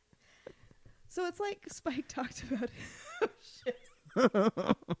So it's like Spike talked about. Oh, shit.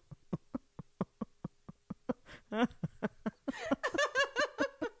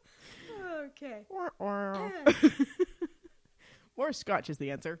 Okay. More scotch is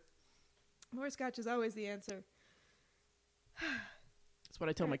the answer. More scotch is always the answer. That's what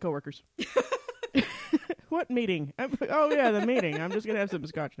I tell my coworkers. What meeting? Oh, yeah, the meeting. I'm just going to have some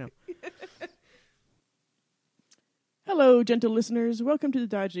scotch now. Hello, gentle listeners. Welcome to the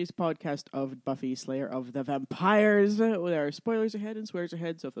Dodgy's podcast of Buffy, Slayer of the Vampires. There are spoilers ahead and swears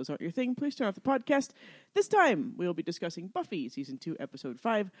ahead, so if those aren't your thing, please turn off the podcast. This time, we will be discussing Buffy, Season 2, Episode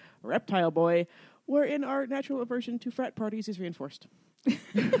 5, Reptile Boy, wherein our natural aversion to frat parties is reinforced.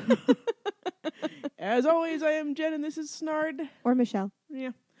 As always, I am Jen, and this is Snard. Or Michelle.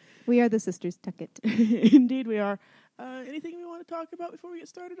 Yeah. We are the sisters Tuckett. Indeed we are. Anything we want to talk about before we get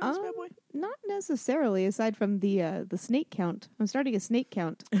started on this bad boy? Not necessarily, aside from the snake count. I'm starting a snake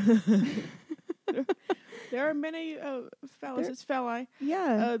count. There are many phalli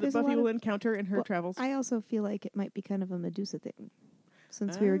Yeah. that Buffy will encounter in her travels. I also feel like it might be kind of a Medusa thing,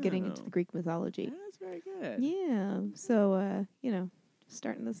 since we were getting into the Greek mythology. That's very good. Yeah. So,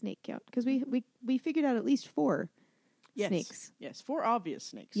 starting the snake count. Because we figured out at least 4 snakes. Yes, 4 obvious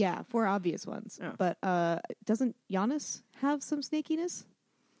snakes. Yeah, 4 obvious ones. Oh. But doesn't Giannis have some snakiness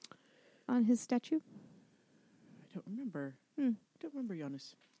on his statue? I don't remember. I don't remember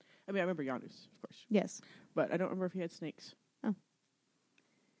Giannis. I mean, I remember Giannis, of course. Yes. But I don't remember if he had snakes. Oh.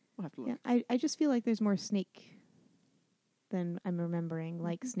 We'll have to look. Yeah, I just feel like there's more snake than I'm remembering,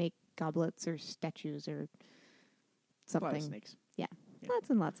 like snake goblets or statues or something. A lot of snakes. Yeah.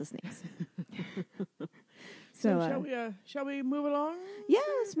 Lots and lots of snakes. So shall we move along? Yeah,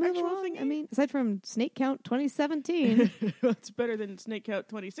 let's move along. Thingy? I mean, aside from Snake Count 2017. It's better than Snake Count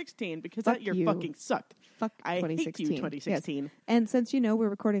 2016 because that year fucking sucked. Fuck I 2016. hate you, 2016. Yes. And since we're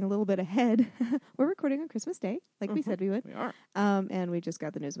recording a little bit ahead, we're recording on Christmas Day, like we said we would. We are. And we just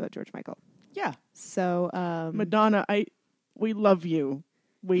got the news about George Michael. Yeah. So Madonna, we love you.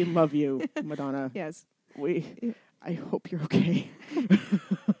 We love you, Madonna. Yes. I hope you're okay.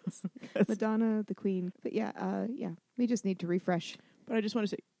 Madonna, the queen. But we just need to refresh. But I just want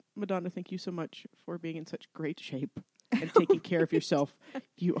to say, Madonna, thank you so much for being in such great shape and taking care of yourself.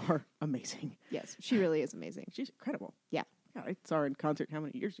 You are amazing. Yes, she really is amazing. She's incredible. Yeah. I saw her in concert how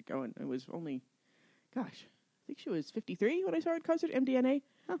many years ago, and it was only, I think she was 53 when I saw her in concert, MDNA.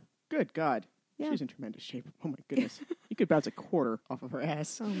 Oh. Good God. Yeah. She's in tremendous shape. Oh, my goodness. You could bounce a quarter off of her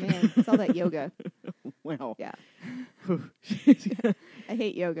ass. Oh, man. It's all that yoga. Well. Yeah. I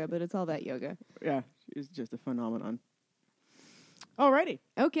hate yoga, but it's all that yoga. Yeah. She's just a phenomenon. Alrighty.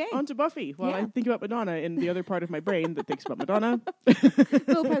 Okay. On to Buffy. While I think about Madonna in the other part of my brain that thinks about Madonna.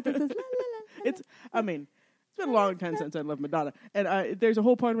 Little part that says, la, la, la. It's been a long time since I loved Madonna. And there's a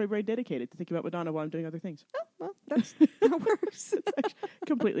whole part of my brain dedicated to thinking about Madonna while I'm doing other things. Oh, well, that works. It's actually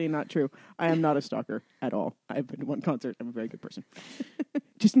completely not true. I am not a stalker at all. I've been to one concert. I'm a very good person.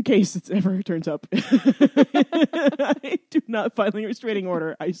 Just in case it ever turns up. I do not file a restraining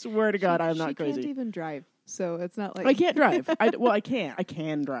order. I swear to God, I'm not crazy. She can't even drive, so it's not like... I can't drive. I can. I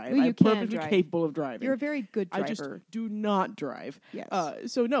can drive. Well, I'm perfectly capable of driving. You're a very good driver. I just do not drive.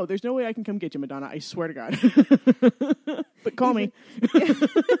 Yes. So no, there's no way I can come get you, Madonna. I swear to God. But call me.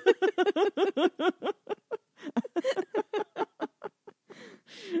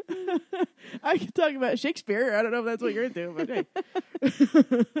 I can talk about Shakespeare. I don't know if that's what you're into, but hey.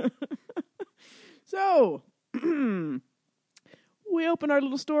 So, we open our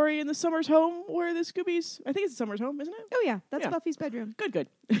little story in the Summers home where the Scoobies, I think it's the Summers home, isn't it? Oh yeah, that's Buffy's bedroom. Good.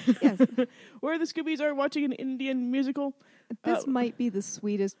 Yes. Where the Scoobies are watching an Indian musical. This might be the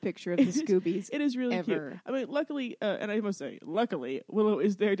sweetest picture of the Scoobies. It is really cute. I mean, luckily, and I must say, Willow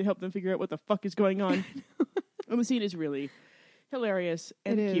is there to help them figure out what the fuck is going on. And the scene is really hilarious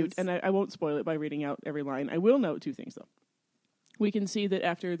and cute, and I won't spoil it by reading out every line. I will note 2 things, though. We can see that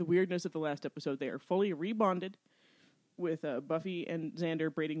after the weirdness of the last episode, they are fully rebonded with Buffy and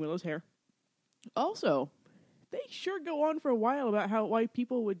Xander braiding Willow's hair. Also, they sure go on for a while about why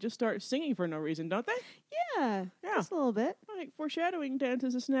people would just start singing for no reason, don't they? Yeah, just a little bit. Like, foreshadowing dance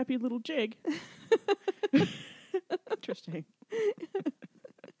is a snappy little jig. Interesting.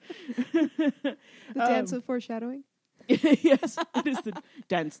 The dance of foreshadowing? Yes, it is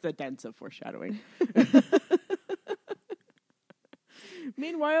the dance of foreshadowing.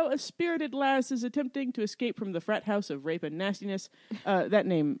 Meanwhile, a spirited lass is attempting to escape from the frat house of rape and nastiness. That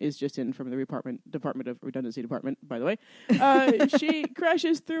name is just in from the Department of Redundancy Department, by the way. She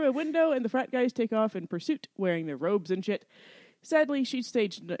crashes through a window, and the frat guys take off in pursuit, wearing their robes and shit. Sadly, she's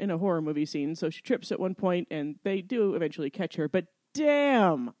staged in a horror movie scene, so she trips at one point, and they do eventually catch her. But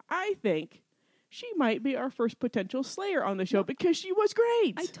damn, I think she might be our first potential Slayer on the show because she was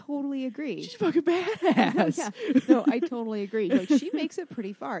great. I totally agree. She's fucking badass. Yeah. No, I totally agree. Like, she makes it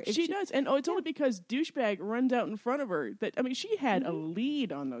pretty far. She does. And it's only because douchebag runs out in front of her that, I mean, she had a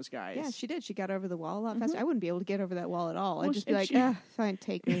lead on those guys. Yeah, she did. She got over the wall a lot faster. I wouldn't be able to get over that wall at all. Well, I'd just be like, fine,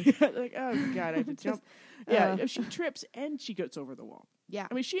 take me. like, oh, God, I have to jump. Yeah, if she trips and she gets over the wall. Yeah.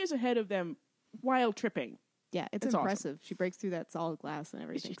 I mean, she is ahead of them while tripping. Yeah, it's impressive. Awesome. She breaks through that solid glass and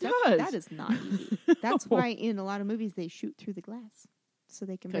everything. She does. That is not easy. That's why in a lot of movies they shoot through the glass so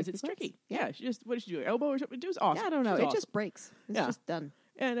they can break the glass. Because it's tricky. Yeah, she just, what did she do? Elbow or something? It was awesome. Yeah, I don't know. It awesome. Just breaks. It's just done.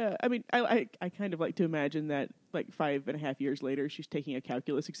 And I mean, I kind of like to imagine that like 5.5 years later, she's taking a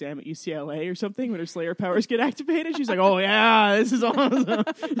calculus exam at UCLA or something when her Slayer powers get activated. She's like, oh yeah, this is awesome.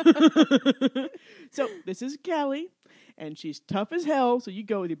 So this is Callie, and she's tough as hell. So you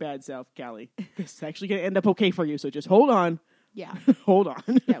go with your bad self, Callie. This is actually going to end up okay for you. So just hold on. Yeah. Hold on.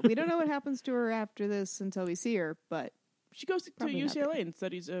 Yeah, we don't know what happens to her after this until we see her, but she goes to UCLA and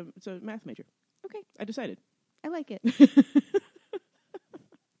studies it's a math major. Okay. I decided. I like it.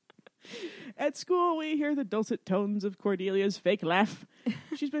 At school, we hear the dulcet tones of Cordelia's fake laugh.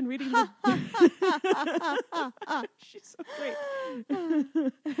 She's been reading She's so great.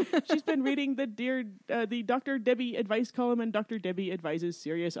 She's been reading the Dr. Debbie advice column, and Dr. Debbie advises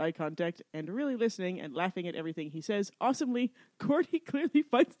serious eye contact and really listening and laughing at everything he says. Awesomely, Cordy clearly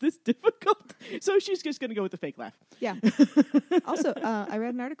finds this difficult, so she's just going to go with the fake laugh. Yeah. Also, I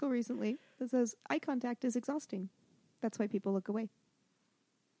read an article recently that says eye contact is exhausting. That's why people look away.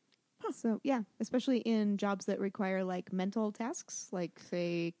 So, yeah, especially in jobs that require, like, mental tasks, like,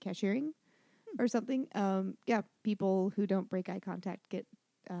 say, cashiering or something. Yeah, people who don't break eye contact get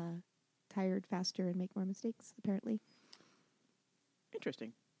tired faster and make more mistakes, apparently.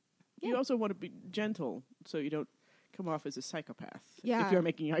 Interesting. Yeah. You also want to be gentle so you don't come off as a psychopath if you're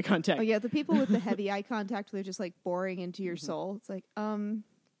making eye contact. Oh, yeah, the people with the heavy eye contact, they're just, like, boring into your soul. It's like,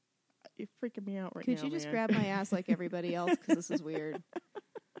 you're freaking me out right now, could you just grab my ass like everybody else? Because this is weird.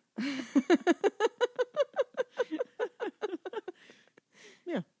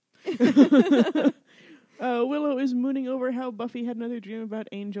 Yeah. Willow is mooning over how Buffy had another dream about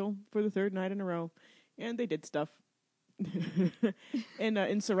Angel for the third night in a row, and they did stuff. And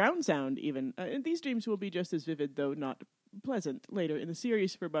in surround sound, even. And these dreams will be just as vivid, though not pleasant, later in the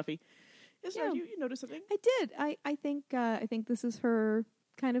series for Buffy. Isn't you noticed something? I did. I think this is her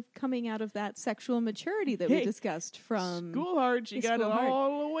kind of coming out of that sexual maturity that we discussed from School Hard. She got it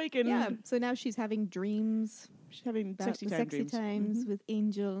all awakened. Yeah, so now she's having dreams. She's having sexy times with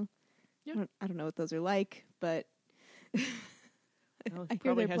Angel. Yeah. I don't know what those are like, but well, I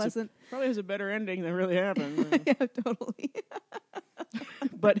hear they're pleasant. Probably has a better ending than really happened. Yeah, totally.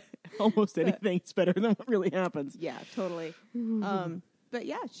 But almost anything's better than what really happens. Yeah, totally. But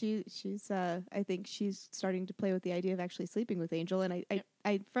yeah, she's I think she's starting to play with the idea of actually sleeping with Angel, and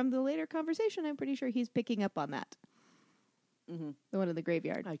I from the later conversation, I'm pretty sure he's picking up on that. Mm-hmm. The one in the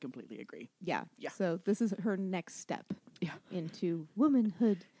graveyard. I completely agree. Yeah. So this is her next step. Yeah. Into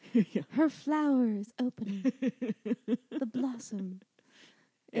womanhood. Yeah. Her flowers opening. The blossom.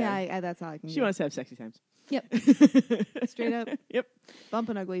 Yeah, that's all I can do. She wants to have sexy times. Yep. Straight up. Yep.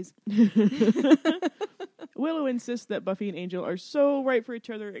 Bumping uglies. Willow insists that Buffy and Angel are so right for each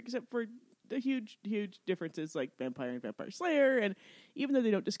other, except for the huge, huge differences like Vampire and Vampire Slayer. And even though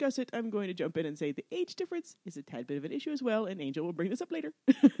they don't discuss it, I'm going to jump in and say the age difference is a tad bit of an issue as well, and Angel will bring this up later.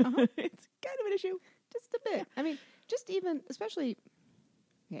 It's kind of an issue. Just a bit. Yeah. I mean, just even, especially,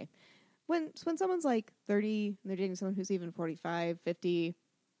 okay, when someone's like 30 and they're dating someone who's even 45, 50,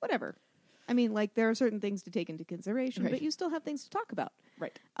 whatever. I mean, like, there are certain things to take into consideration, but you still have things to talk about.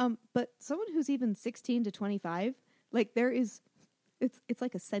 Right. But someone who's even 16 to 25, like, it's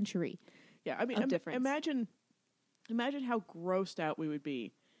like a century. Yeah, I mean, imagine how grossed out we would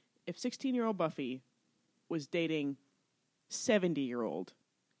be if 16-year-old Buffy was dating 70-year-old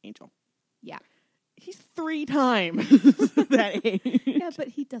Angel. Yeah. He's 3 times that age. Yeah, but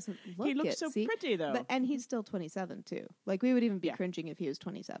he doesn't look He looks so pretty, though. And he's still 27, too. Like, we would even be cringing if he was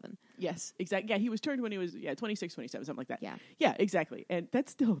 27. Yes, exactly. Yeah, he was turned when he was, 26, 27, something like that. Yeah. Yeah, exactly. And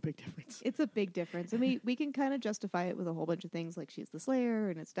that's still a big difference. It's a big difference. I mean, we can kind of justify it with a whole bunch of things, like she's the Slayer,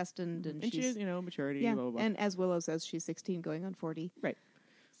 and it's destined, and she's, maturity, yeah, blah, blah, blah. And as Willow says, she's 16 going on 40. Right.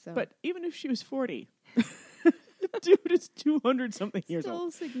 So. But even if she was 40... Dude is 200-something years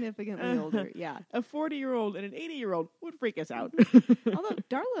old. Still significantly older, yeah. A 40-year-old and an 80-year-old would freak us out. Although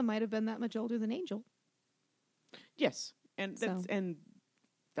Darla might have been that much older than Angel. Yes, and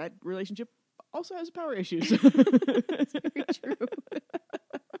that relationship also has power issues. That's very true.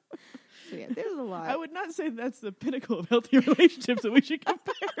 So yeah, there's a lot. I would not say that's the pinnacle of healthy relationships that we should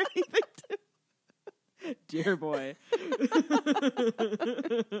compare anything to. dear boy.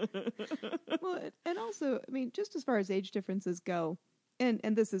 Well, and also, I mean, just as far as age differences go, and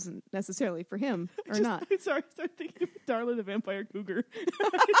this isn't necessarily for him or not. Sorry, I started thinking of Darla the Vampire Cougar.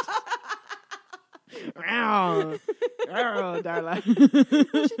 Darla.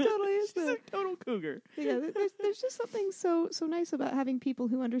 She totally is. She's a total cougar. Yeah, there's just something so nice about having people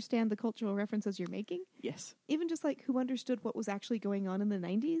who understand the cultural references you're making. Yes. Even just like who understood what was actually going on in the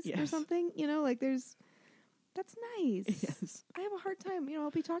 90s or something. You know, like that's nice. Yes. I have a hard time. You know,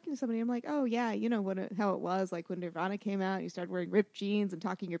 I'll be talking to somebody. I'm like, oh yeah, you know how it was like when Nirvana came out. You started wearing ripped jeans and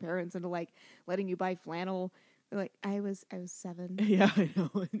talking your parents into like letting you buy flannel. They're like I was 7. Yeah, I know.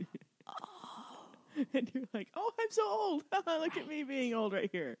 And you're like, oh, I'm so old. Look at me being old right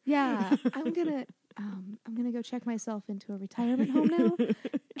here. Yeah, I'm gonna go check myself into a retirement home now,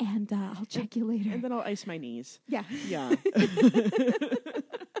 and I'll check you later. And then I'll ice my knees. Yeah, yeah.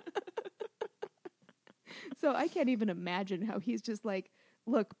 So I can't even imagine how he's just like,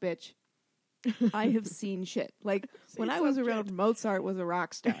 look, bitch, I have seen shit. Like when I was around, shit. Mozart was a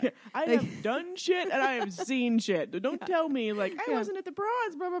rock star. I have done shit and I have seen shit. Don't tell me like I wasn't at the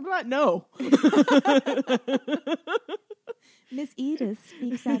bronze, blah blah blah. No. Miss Edith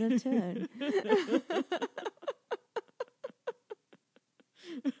speaks out of turn.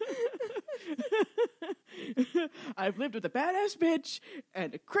 I've lived with a badass bitch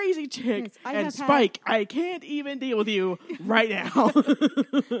and a crazy chick Yes, and Spike. I can't even deal with you right now.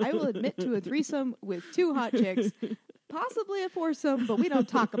 I will admit to a threesome with 2 hot chicks, possibly a foursome, but we don't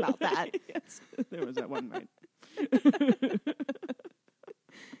talk about that. Yes, there was that one night.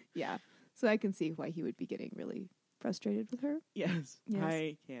 Yeah, so I can see why he would be getting really frustrated with her. Yes.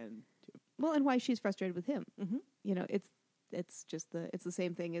 I can too. Well, and why she's frustrated with him. Mm-hmm. You know, it's just it's the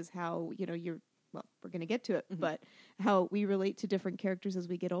same thing as how, you know, we're going to get to it, but how we relate to different characters as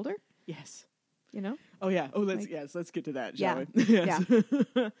we get older. Yes. You know? Oh yeah. Oh, let's get to that, shall we? Yes.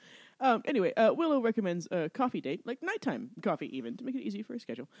 Yeah. Anyway, Willow recommends a coffee date, like nighttime coffee even, to make it easy for a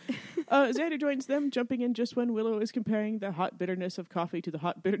schedule. Xander joins them, jumping in just when Willow is comparing the hot bitterness of coffee to the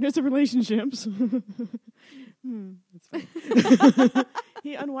hot bitterness of relationships. That's funny.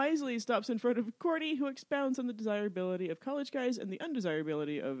 He unwisely stops in front of Cordy, who expounds on the desirability of college guys and the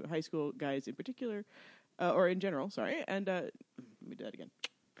undesirability of high school guys in particular, or in general, sorry. And let me do that again.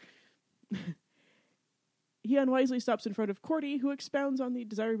 He unwisely stops in front of Cordy, who expounds on the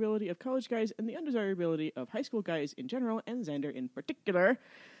desirability of college guys and the undesirability of high school guys in general, and Xander in particular.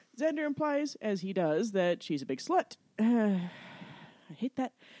 Xander implies, as he does, that she's a big slut. I hate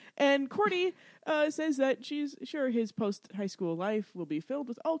that. And Cordy says that she's sure his post-high school life will be filled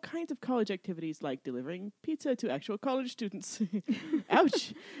with all kinds of college activities, like delivering pizza to actual college students.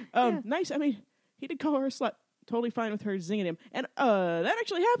 Ouch. Nice. I mean, he did call her a slut. Totally fine with her zinging him. And that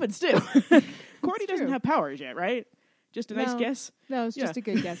actually happens, too. Cordy doesn't have powers yet, right? Just a nice guess? No, it's just a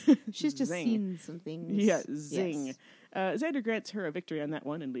good guess. She's just seen some things. Yeah, zing. Yes. Xander grants her a victory on that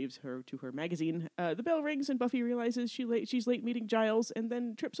one and leaves her to her magazine. The bell rings and Buffy realizes she's late meeting Giles and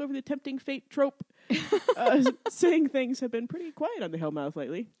then trips over the tempting fate trope, saying things have been pretty quiet on the Hellmouth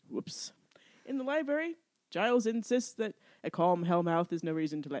lately. Whoops. In the library, Giles insists that a calm Hellmouth is no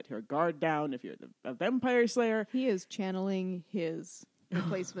reason to let her guard down if you're a vampire slayer. He is channeling his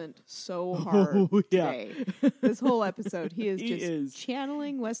replacement so hard today. This whole episode, he is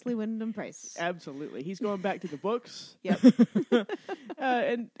channeling Wesley Wyndham Price. Absolutely. He's going back to the books. Yep.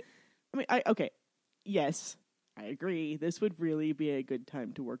 And I mean, yes, I agree. This would really be a good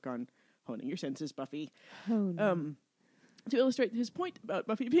time to work on honing your senses, Buffy. Oh, no. To illustrate his point about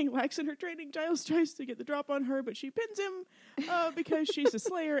Buffy being lax in her training, Giles tries to get the drop on her, but she pins him because she's a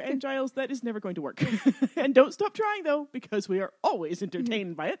slayer, and Giles, that is never going to work. And don't stop trying, though, because we are always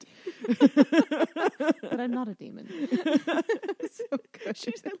entertained by it. But I'm not a demon. So good.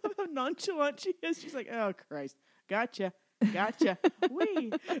 I love how nonchalant she is. She's like, oh, Christ. Gotcha.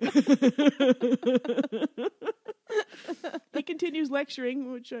 Wee. He continues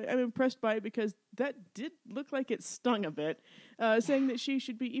lecturing, which I'm impressed by because that did look like it stung a bit, saying that she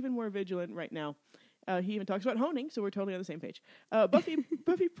should be even more vigilant right now. He even talks about honing, so we're totally on the same page.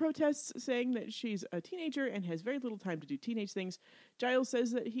 Buffy protests, saying that she's a teenager and has very little time to do teenage things. Giles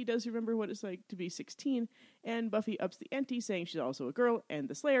says that he does remember what it's like to be 16, and Buffy ups the ante, saying she's also a girl and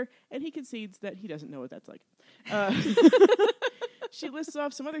the Slayer, and he concedes that he doesn't know what that's like. She lists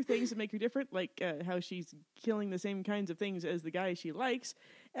off some other things that make her different, like how she's killing the same kinds of things as the guy she likes,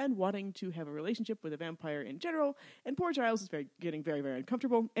 and wanting to have a relationship with a vampire in general. And poor Giles is getting very, very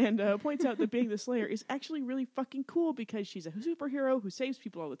uncomfortable, and points out that being the Slayer is actually really fucking cool because she's a superhero who saves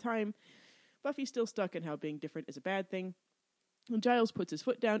people all the time. Buffy's still stuck in how being different is a bad thing. And Giles puts his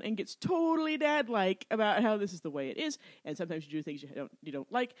foot down and gets totally dad-like about how this is the way it is, and sometimes you do things you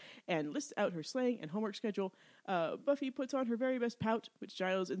don't like, and lists out her slaying and homework schedule. Buffy puts on her very best pout, which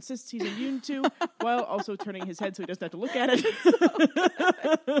Giles insists he's immune to, while also turning his head so he doesn't have to look at it.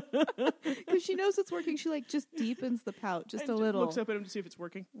 Because she knows it's working. She like just deepens the pout just a little. Looks up at him to see if it's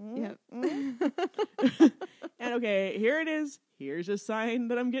working. Yeah. And okay, here it is. Here's a sign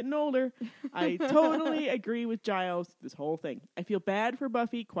that I'm getting older. I totally agree with Giles, this whole thing. I feel bad for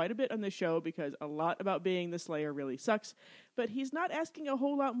Buffy quite a bit on this show because a lot about being the Slayer really sucks, but he's not asking a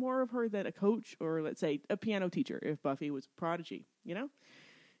whole lot more of her than a coach or, let's say, a piano teacher if Buffy was a prodigy, you know?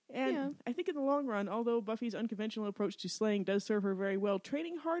 And I think in the long run, although Buffy's unconventional approach to slaying does serve her very well,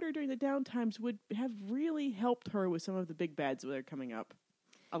 training harder during the downtimes would have really helped her with some of the big bads that are coming up.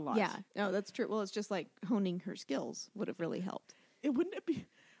 A lot. Yeah, no, that's true. Well, it's just like honing her skills would have really helped. It wouldn't be.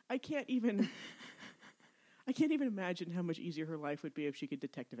 I can't even imagine how much easier her life would be if she could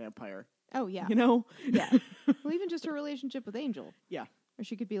detect a vampire. Oh yeah, you know. Yeah. Well, even just her relationship with Angel. Yeah. Or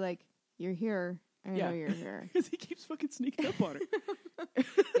she could be like, "You're here. I know you're here." Because he keeps fucking sneaking up on her.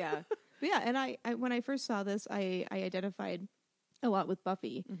 Yeah. But yeah, and I when I first saw this, I identified a lot with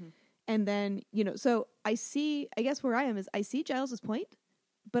Buffy, and then so I guess where I am is I see Giles's point.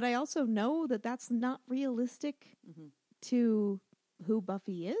 But I also know that that's not realistic to who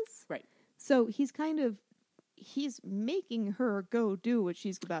Buffy is. Right. So he's making her go do what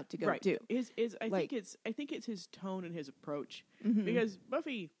she's about to go do. I think it's his tone and his approach. Because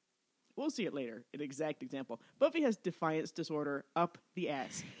Buffy, we'll see it later, an exact example. Buffy has defiance disorder up the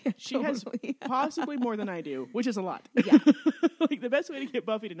ass. Yeah, she has possibly more than I do, which is a lot. Yeah. Like the best way to get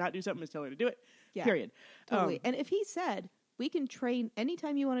Buffy to not do something is tell her to do it. Yeah. Period. Totally. And if he said, we can train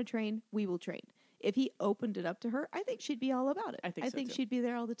anytime you want to train, we will train. If he opened it up to her, I think she'd be all about it. I think she'd be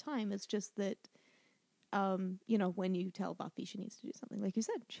there all the time. It's just that, when you tell Buffy she needs to do something, like you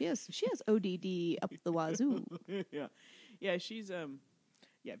said, she has ODD up the wazoo. Yeah, she's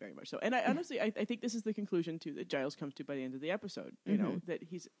very much so. And I honestly, I think this is the conclusion too that Giles comes to by the end of the episode. You know that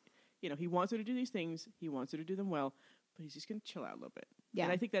he's, he wants her to do these things, he wants her to do them well, but he's just going to chill out a little bit. Yeah,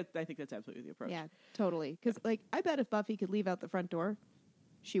 and I think that's absolutely the approach. Yeah, totally. Because I bet if Buffy could leave out the front door,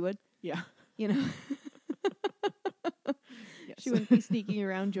 she would. Yeah, yes. She wouldn't be sneaking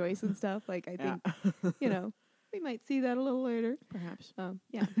around Joyce and stuff. Like I think, we might see that a little later, perhaps.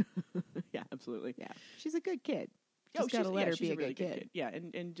 Yeah, yeah, absolutely. Yeah, she's a good kid. Just gotta let her be a really good kid. Yeah,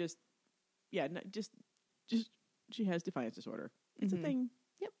 and just she has defiance disorder. It's a thing.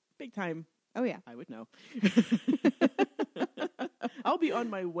 Yep, big time. Oh yeah, I would know. I'll be on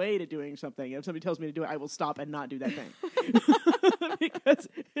my way to doing something. If somebody tells me to do it, I will stop and not do that thing. Because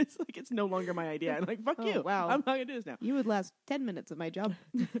it's like it's no longer my idea. I'm like, fuck you. Wow. I'm not going to do this now. You would last 10 minutes of my job.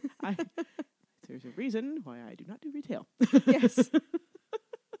 There's a reason why I do not do retail. Yes.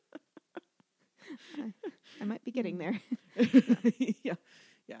 I might be getting there. Yeah.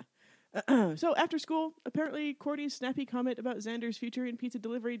 So after school, apparently Cordy's snappy comment about Xander's future in pizza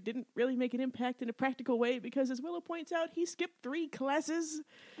delivery didn't really make an impact in a practical way because, as Willow points out, he skipped 3 classes.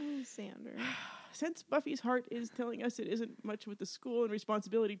 Oh, Xander. Since Buffy's heart is telling us it isn't much with the school and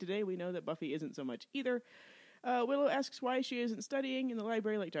responsibility today, we know that Buffy isn't so much either. Willow asks why she isn't studying in the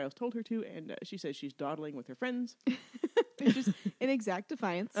library like Giles told her to, and she says she's dawdling with her friends. Which is in exact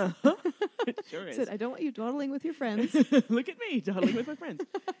defiance. It sure is. Said, I don't want you dawdling with your friends. Look at me, dawdling with my friends.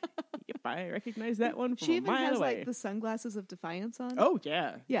 Yep, I recognize that one from a mile away. She even has like the sunglasses of defiance on. Oh,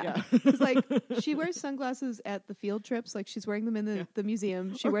 yeah. Yeah. It's like she wears sunglasses at the field trips, like she's wearing them in the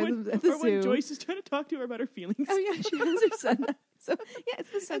museum. She wears them at the zoo. Or when Joyce is trying to talk to her about her feelings. Oh, yeah, she has her sunglasses. So, yeah,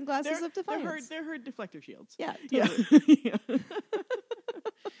 it's the sunglasses of defiance. They're her deflector shields. Yeah, totally.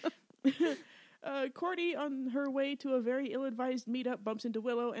 Yeah. Cordy, on her way to a very ill-advised meetup, bumps into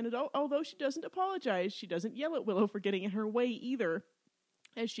Willow, and although she doesn't apologize, she doesn't yell at Willow for getting in her way either,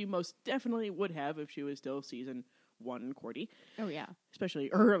 as she most definitely would have if she was still season 1 Cordy. Oh, yeah. Especially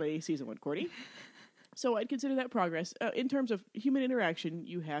early season 1 Cordy. So I'd consider that progress. In terms of human interaction,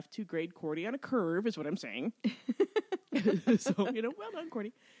 you have to grade Cordy on a curve, is what I'm saying. So, well done,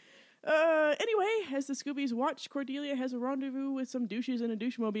 Cordy. Anyway, as the Scoobies watch, Cordelia has a rendezvous with some douches in a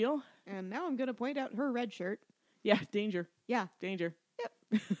douche-mobile. And now I'm going to point out her red shirt. Yeah, danger. Yeah. Danger.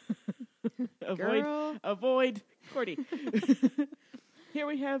 Yep. Avoid Cordy. Here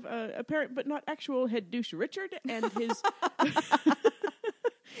we have apparent but not actual head douche Richard and his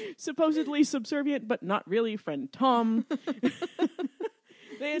supposedly subservient but not really friend Tom.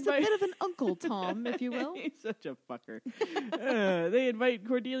 He's a bit of an Uncle Tom, if you will. He's such a fucker. They invite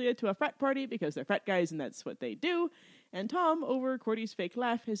Cordelia to a frat party because they're frat guys and that's what they do. And Tom, over Cordy's fake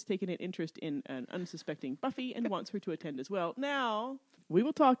laugh, has taken an interest in an unsuspecting Buffy and wants her to attend as well. Now, we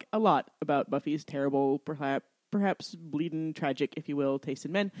will talk a lot about Buffy's terrible, perhaps bleeding tragic, if you will, taste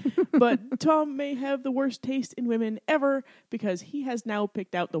in men. But Tom may have the worst taste in women ever because he has now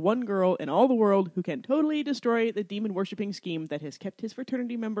picked out the one girl in all the world who can totally destroy the demon-worshipping scheme that has kept his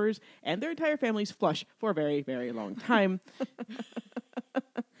fraternity members and their entire families flush for a very, very long time.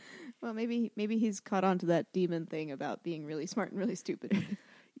 Well, maybe he's caught on to that demon thing about being really smart and really stupid.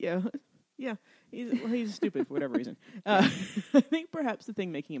 Yeah. He's stupid for whatever reason. I think perhaps the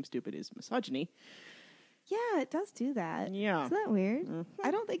thing making him stupid is misogyny. Yeah, it does do that. Yeah. Isn't that weird? Mm-hmm.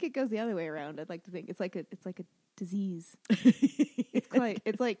 I don't think it goes the other way around. I'd like to think it's like a disease.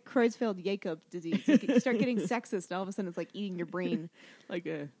 It's like Creutzfeldt-Jakob disease. You start getting sexist, and all of a sudden it's like eating your brain. Like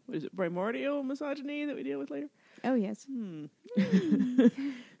what is it, primordial misogyny that we deal with later? Oh, yes.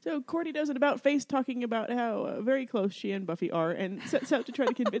 So Cordy does an about-face talking about how very close she and Buffy are and sets out to try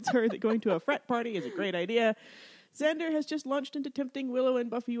to convince her that going to a frat party is a great idea. Xander has just launched into tempting Willow and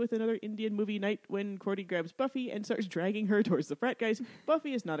Buffy with another Indian movie night when Cordy grabs Buffy and starts dragging her towards the frat guys.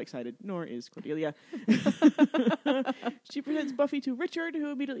 Buffy is not excited, nor is Cordelia. She presents Buffy to Richard,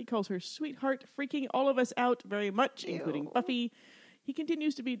 who immediately calls her sweetheart, freaking all of us out very much, including Buffy. He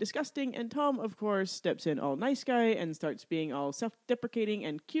continues to be disgusting, and Tom, of course, steps in all nice guy and starts being all self-deprecating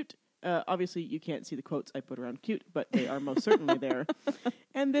and cute. Obviously, you can't see the quotes I put around cute, but they are most certainly there.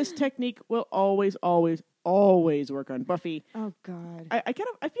 And this technique will always work on Buffy. Oh, God. I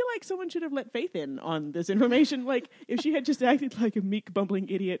feel like someone should have let Faith in on this information. Like, if she had just acted like a meek, bumbling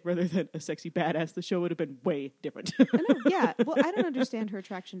idiot rather than a sexy badass, the show would have been way different. I know, yeah. Well, I don't understand her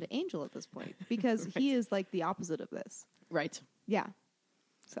attraction to Angel at this point, because he is like the opposite of this. Right. Yeah.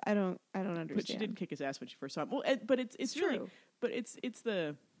 So I don't understand. But she didn't kick his ass when she first saw him. Well, but it's really, true. But it's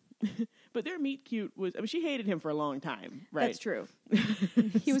the, but their meet cute was. I mean, she hated him for a long time, right? That's true.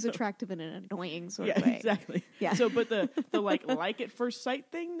 He was attractive in an annoying sort of yeah, way. Exactly. Yeah. So, but the like at first sight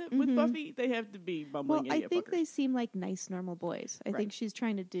thing that with Buffy, they have to be bumbling. Well, I think fuckers. they seem like nice, normal boys. I Right. think she's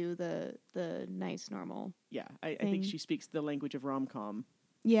trying to do the nice, normal. Yeah, I think she speaks the language of rom-com.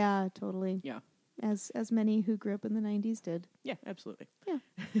 Yeah, totally. Yeah. As many who grew up in the 90s did. Yeah, absolutely. Yeah.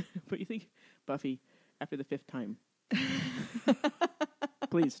 But you think Buffy, after the 5th time,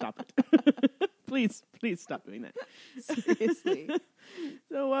 please stop it. Please stop doing that. Seriously.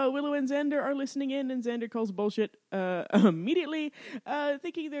 So Willow and Xander are listening in, and Xander calls bullshit immediately,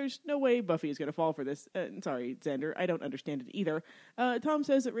 thinking there's no way Buffy is going to fall for this. Sorry, Xander, I don't understand it either. Tom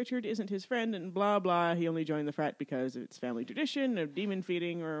says that Richard isn't his friend, and blah, blah. He only joined the frat because it's family tradition of demon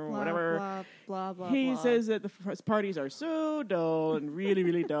feeding or Blah, whatever. blah, blah, blah, He blah. says that the parties are so dull and really,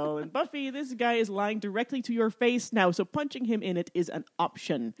 really dull. And Buffy, this guy is lying directly to your face now, so punching him in it is an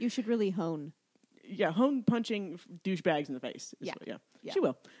option. You should really hone. Yeah, hone punching douchebags in the face. Yeah. She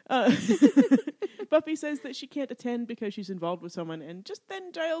will. Buffy says that she can't attend because she's involved with someone, and just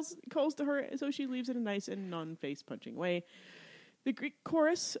then Giles calls to her, so she leaves in a nice and non-face punching way. The Greek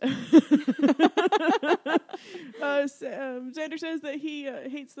chorus. Xander says that he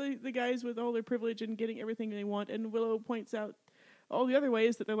hates the guys with all their privilege and getting everything they want, and Willow points out all the other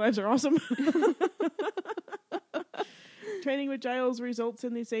ways that their lives are awesome. Training with Giles results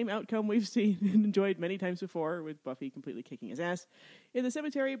in the same outcome we've seen and enjoyed many times before, with Buffy completely kicking his ass. In the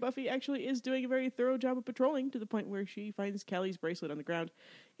cemetery, Buffy actually is doing a very thorough job of patrolling, to the point where she finds Callie's bracelet on the ground.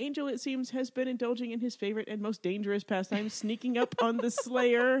 Angel, it seems, has been indulging in his favorite and most dangerous pastime, sneaking up on the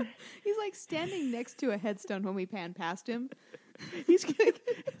Slayer. He's like standing next to a headstone when we pan past him. He's like,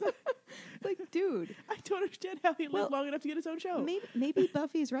 dude. I don't understand how he lived long enough to get his own show. Maybe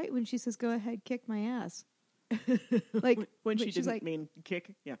Buffy's right when she says, go ahead, kick my ass. Like when she she's didn't like, mean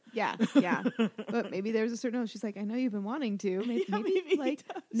kick, yeah. But maybe there's a certain. She's like, I know you've been wanting to. Maybe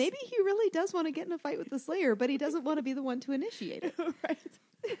he really does want to get in a fight with the Slayer, but he doesn't want to be the one to initiate it. Right.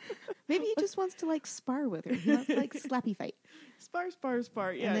 Maybe he just wants to like spar with her. He wants to like slappy fight.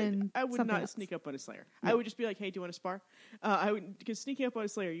 Spar. Yeah, I would not sneak up on a Slayer. No. I would just be like, hey, do you want to spar? Because sneaking up on a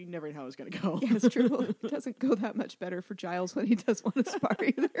Slayer, you never know how it's going to go. Yeah, it's true. It doesn't go that much better for Giles when he does want to spar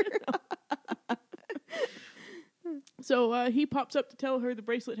either. So he pops up to tell her the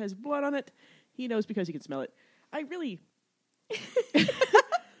bracelet has blood on it. He knows because he can smell it. I really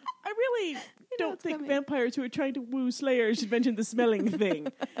don't think vampires who are trying to woo Slayer should mention the smelling thing.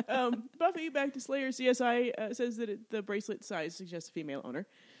 Buffy, back to Slayer CSI, says that the bracelet size suggests a female owner.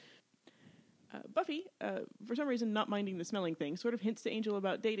 Buffy, for some reason not minding the smelling thing, sort of hints to Angel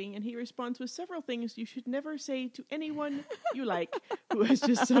about dating, and he responds with several things you should never say to anyone you like who has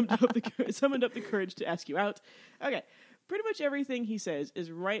just summoned up the courage to ask you out. Okay. pretty much everything he says is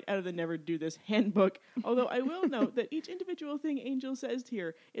right out of the Never Do This handbook, although I will note that each individual thing Angel says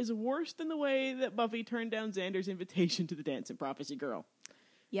here is worse than the way that Buffy turned down Xander's invitation to the dance in Prophecy Girl.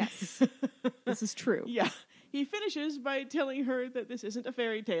 Yes. This is true. Yeah. He finishes by telling her that this isn't a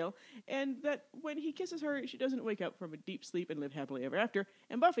fairy tale, and that when he kisses her, she doesn't wake up from a deep sleep and live happily ever after.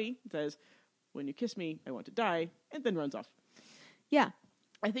 And Buffy says, "When you kiss me, I want to die," and then runs off. Yeah.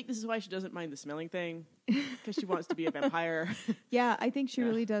 I think this is why she doesn't mind the smelling thing, because she wants to be a vampire. Yeah, I think she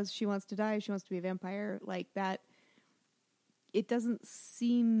really does. She wants to die. She wants to be a vampire. Like that. It doesn't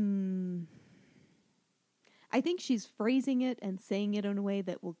seem... I think she's phrasing it and saying it in a way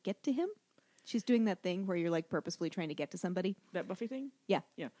that will get to him. She's doing that thing where you're like purposefully trying to get to somebody. That Buffy thing? Yeah.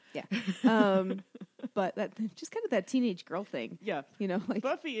 Yeah. But that just kind of that teenage girl thing. Yeah. You know, like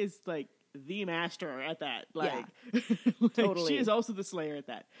Buffy is like the master at that. Like, like, totally. She is also the slayer at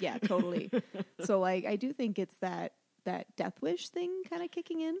that. Yeah, totally. So like, I do think it's that death wish thing kind of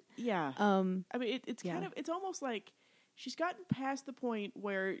kicking in. Yeah. I mean, it's kind of, it's almost like she's gotten past the point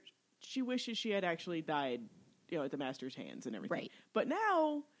where she wishes she had actually died, at the master's hands and everything. Right. But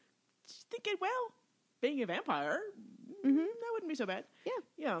now she's thinking, well, being a vampire, that wouldn't be so bad. Yeah.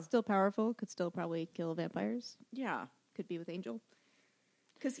 Yeah. Still powerful. Could still probably kill vampires. Yeah. Could be with Angel.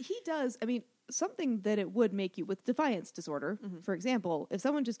 Because he does, I mean, something that it would make you with defiance disorder. For example, if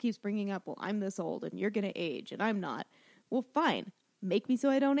someone just keeps bringing up, well, I'm this old and you're going to age and I'm not. Well, fine. Make me so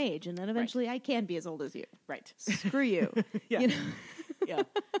I don't age. And then eventually I can be as old as you. Right. Screw you. Yeah. You know? Yeah.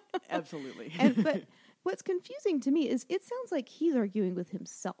 Absolutely. But what's confusing to me is it sounds like he's arguing with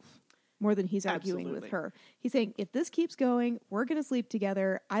himself more than he's arguing with her. He's saying, if this keeps going, we're going to sleep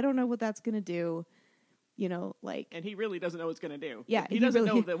together. I don't know what that's going to do. Like... And he really doesn't know what it's going to do. Yeah. He doesn't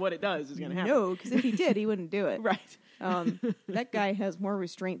know that what it does is going to happen. No, because if he did, he wouldn't do it. Right. That guy has more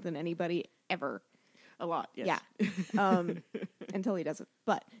restraint than anybody ever. A lot, yes. Yeah. Until he doesn't.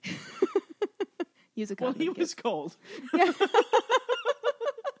 But... use a condom. Well, he was cold. Yeah.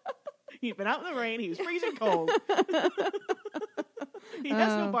 He'd been out in the rain. He was freezing cold. He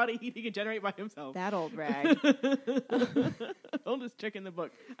has no body heat he can generate by himself. That old rag. Oldest trick in the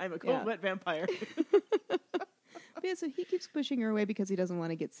book. I'm a cold, wet vampire. Yeah, so he keeps pushing her away because he doesn't want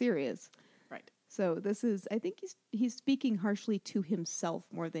to get serious. Right. So this is, I think he's speaking harshly to himself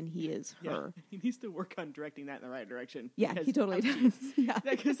more than he is her. Yeah. He needs to work on directing that in the right direction. Yeah, he totally does. Yeah.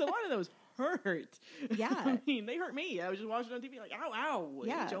 Because a lot of those hurt. Yeah. I mean, they hurt me. I was just watching on TV like, ow, ow.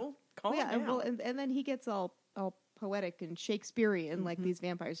 Yeah. Angel, calm down. Well, and then he gets all poetic and Shakespearean like these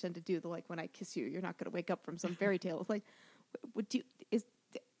vampires tend to do. Like, when I kiss you, you're not going to wake up from some fairy tale. It's like, where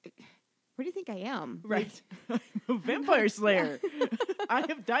do you think I am? Right. I'm a vampire slayer. I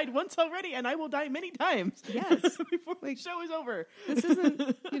have died once already, and I will die many times. Yes. Before the show is over. This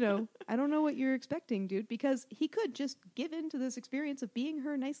isn't, I don't know what you're expecting, dude, because he could just give in to this experience of being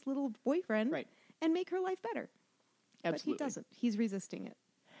her nice little boyfriend and make her life better. Absolutely. But he doesn't. He's resisting it.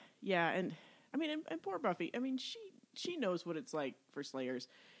 Yeah, and I mean, and poor Buffy. I mean, she knows what it's like for slayers.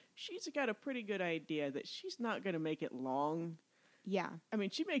 She's got a pretty good idea that she's not going to make it long. Yeah. I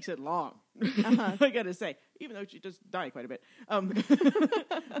mean, she makes it long, Uh-huh. I gotta say, even though she does die quite a bit.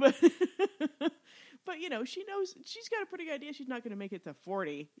 But she knows, she's got a pretty good idea she's not going to make it to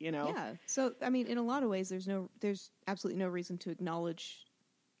 40, Yeah. So, I mean, in a lot of ways, there's absolutely no reason to acknowledge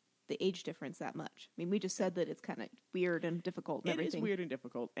the age difference that much. I mean, we just said that it's kind of weird and difficult and everything. It is weird and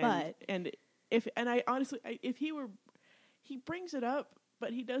difficult. But I honestly, if he brings it up,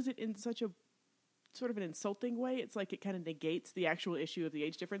 but he does it in such a sort of an insulting way. It's like it kind of negates the actual issue of the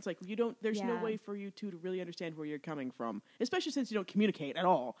age difference. Like, there's no way for you to really understand where you're coming from, especially since you don't communicate at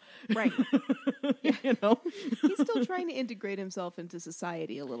all. Right. He's still trying to integrate himself into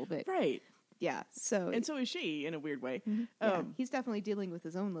society a little bit. Right. Yeah. So is she, in a weird way. Mm-hmm. Yeah. He's definitely dealing with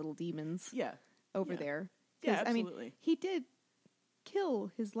his own little demons. Yeah. Over there. Yeah, absolutely. I mean, he did kill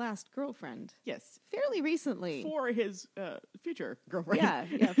his last girlfriend. Yes. Fairly recently. For his future girlfriend.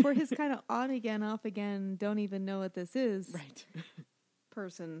 Yeah. For his kind of on again, off again, don't even know what this is. Right.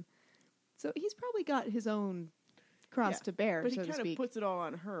 Person. So he's probably got his own cross to bear, but so to speak. But he kind of puts it all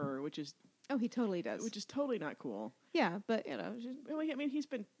on her, which is... Oh, he totally does. Which is totally not cool. Yeah, but, I mean, he's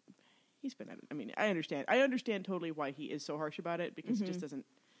been... I mean, I understand. I understand totally why he is so harsh about it, because he just doesn't...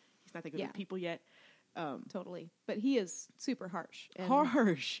 He's not that good with people yet. Totally. But he is super harsh.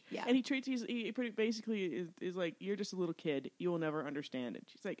 Harsh. Yeah. And he pretty basically is like, you're just a little kid. You will never understand it.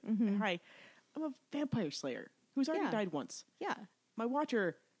 She's like, hi, I'm a vampire slayer who's already died once. Yeah. My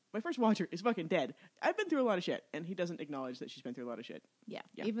first watcher is fucking dead. I've been through a lot of shit. And he doesn't acknowledge that she's been through a lot of shit. Yeah.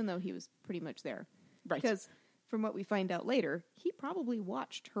 Even though he was pretty much there. Right. Because from what we find out later, he probably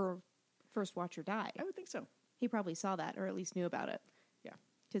watched her first watcher die. I would think so. He probably saw that, or at least knew about it. Yeah.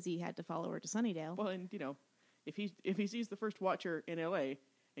 Because he had to follow her to Sunnydale. Well, and, if he sees the first Watcher in L.A.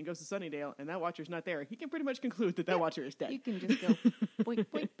 and goes to Sunnydale and that Watcher's not there, he can pretty much conclude that Watcher is dead. You can just go, boink,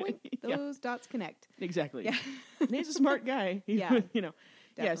 boink, boink. Those dots connect. Exactly. Yeah. And he's a smart guy. Yeah.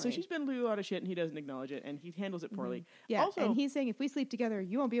 Yeah, so she's been through a lot of shit and he doesn't acknowledge it and he handles it poorly. Yeah, also, and he's saying if we sleep together,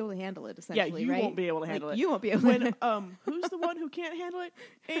 you won't be able to handle it, essentially, you right? won't be able to handle it. You won't be able to. Who's the one who can't handle it?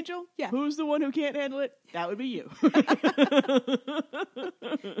 Angel? Yeah. Who's the one who can't handle it? That would be you.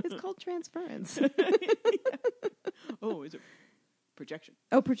 It's called transference. Oh, is it projection?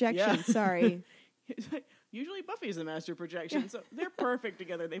 Oh, projection. Yeah. Sorry. Usually Buffy's the master of projection, so they're perfect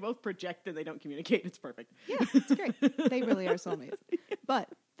together. They both project and they don't communicate. It's perfect. Yeah, it's great. They really are soulmates. But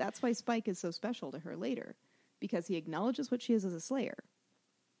that's why Spike is so special to her later, because he acknowledges what she is as a Slayer.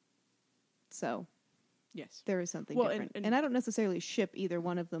 So, yes, there is something well, different. And I don't necessarily ship either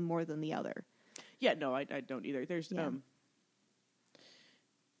one of them more than the other. Yeah, no, I don't either. There's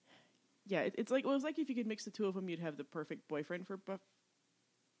it's like, well, it's like if you could mix the two of them, you'd have the perfect boyfriend for Buff.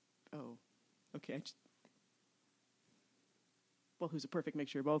 Oh, okay. Well, who's a perfect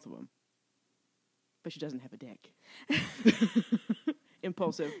mixture of both of them? But she doesn't have a dick.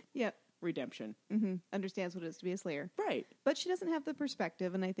 Impulsive. Yep. Redemption. Mm-hmm. Understands what it is to be a Slayer. Right. But she doesn't have the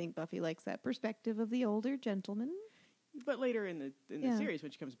perspective, and I think Buffy likes that perspective of the older gentleman. But later in the series,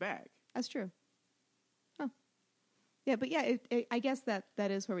 when she comes back. That's true. Huh. Yeah, but yeah, I guess that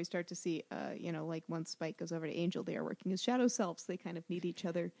is where we start to see, like once Spike goes over to Angel, they are working as shadow selves. They kind of need each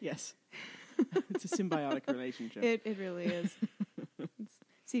other. Yes. It's a symbiotic relationship. It really is.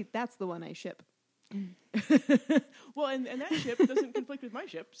 See, that's the one I ship. Well, and that ship doesn't conflict with my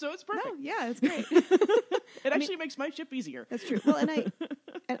ship, so it's perfect. No, yeah, it's great. It actually makes my ship easier. That's true. Well, and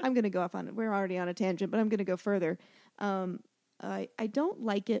I'm going to go off on it. We're already on a tangent, but I'm going to go further. I don't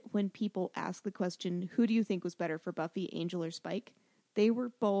like it when people ask the question, who do you think was better for Buffy, Angel, or Spike? They were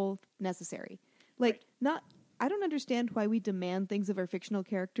both necessary. I don't understand why we demand things of our fictional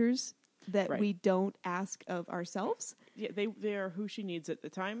characters that we don't ask of ourselves. Yeah, they are who she needs at the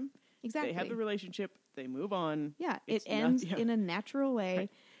time. Exactly. They have the relationship. They move on. Yeah, it ends in a natural way. Right.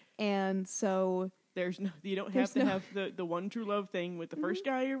 And so you don't have to have the one true love thing with the first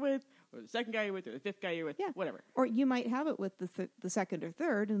guy you're with, or the second guy you're with, or the fifth guy you're with, whatever. Or you might have it with the second or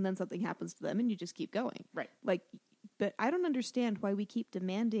third, and then something happens to them, and you just keep going. Right. But I don't understand why we keep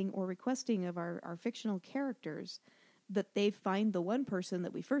demanding or requesting of our fictional characters that they find the one person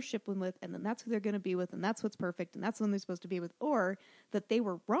that we first ship them with, and then that's who they're going to be with, and that's what's perfect, and that's the one they're supposed to be with, or that they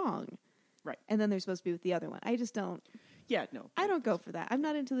were wrong. Right. And then they're supposed to be with the other one. I just don't. Yeah, no. I don't go for that. I'm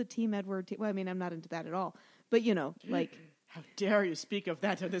not into the Team Edward. Well, I mean, I'm not into that at all. But, How dare you speak of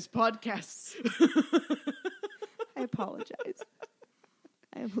that on this podcast? I apologize.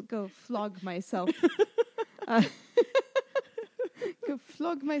 I will go flog myself. Go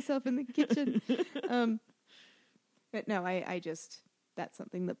flog myself in the kitchen. But no, I just, that's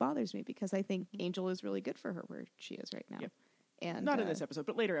something that bothers me because I think Angel is really good for her where she is right now. Yeah. And not in this episode,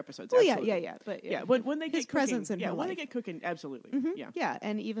 but later episodes. Well, absolutely. yeah. But when they get his cooking, presence in her when life. they get cooking, absolutely. Mm-hmm. Yeah,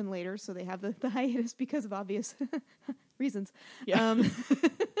 and even later, so they have the hiatus because of obvious reasons. Yeah.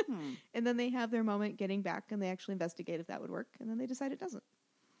 And then they have their moment getting back, and they actually investigate if that would work, and then they decide it doesn't.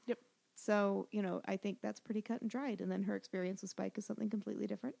 Yep. So I think that's pretty cut and dried. And then her experience with Spike is something completely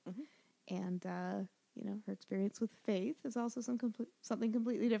different, and her experience with Faith is also something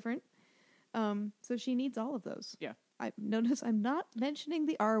completely different. So she needs all of those. Yeah. I notice I'm not mentioning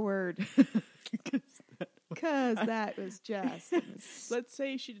the R word because that was just. Let's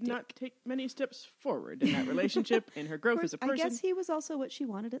say she did not take many steps forward in that relationship in her growth as a person. I guess he was also what she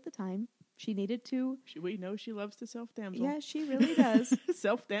wanted at the time. She needed to. We know she loves to self-damsel. Yeah, she really does.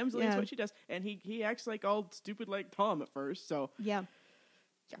 Self-damsel is what she does, and he acts like all stupid like Tom at first. So yeah.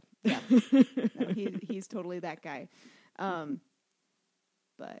 No, he's totally that guy.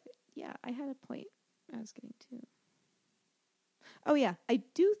 But yeah, I had a point I was getting to. Oh yeah, I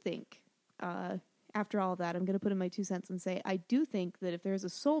do think, after all of that, I'm going to put in my 2 cents and say, I do think that if there's a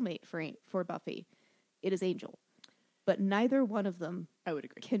soulmate for Buffy, it is Angel. But neither one of them I would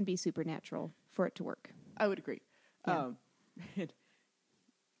agree. Can be supernatural for it to work. I would agree. Yeah.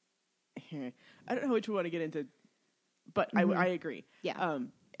 I don't know which we want to get into, but I agree. Yeah.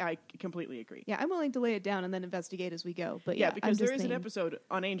 I completely agree. Yeah, I'm willing to lay it down and then investigate as we go. But yeah, because there is an episode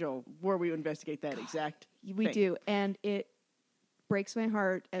on Angel where we investigate that exact We thing. do, and it breaks my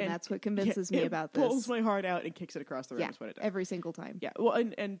heart, and that's what convinces me about this. It pulls my heart out and kicks it across the room. Yeah, is what it does. every single time. Yeah, well,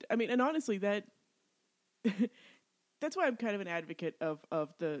 and I mean, and honestly, that that's why I'm kind of an advocate of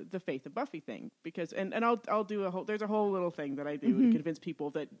the Faith and Buffy thing, because and I'll do there's a whole little thing that I do to convince people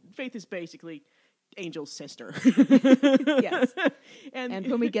that Faith is basically Angel's sister. Yes. and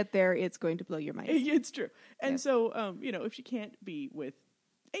when we get there, it's going to blow your mind. It's true. And so, if she can't be with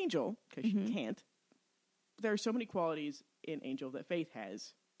Angel, because she can't, there are so many qualities in Angel that Faith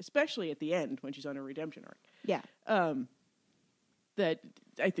has, especially at the end when she's on her redemption arc. Yeah. That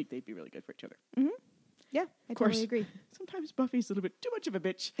I think they'd be really good for each other. Mm-hmm. Yeah, I totally agree. Sometimes Buffy's a little bit too much of a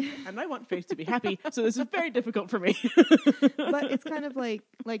bitch, and I want Faith to be happy, so this is very difficult for me. But it's kind of like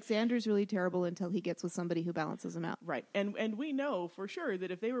Xander's really terrible until he gets with somebody who balances him out. Right, and we know for sure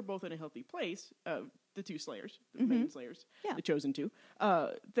that if they were both in a healthy place, the two Slayers, the main Slayers, the chosen two,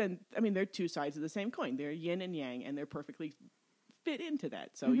 then, I mean, they're two sides of the same coin. They're yin and yang, and they're perfectly fit into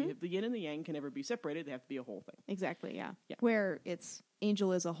that. So the yin and the yang can never be separated. They have to be a whole thing. Exactly, yeah. Where it's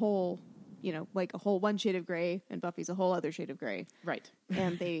Angel is a whole, like a whole one shade of gray, and Buffy's a whole other shade of gray. Right.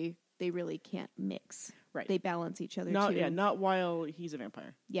 And they really can't mix. Right. They balance each other, too. Yeah, not while he's a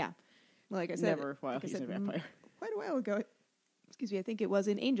vampire. Yeah. Well, like I said, never while he's a vampire. Quite a while ago. Excuse me, I think it was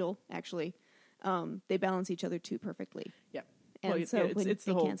in Angel, actually. They balance each other too perfectly. Yeah. And well, so when it's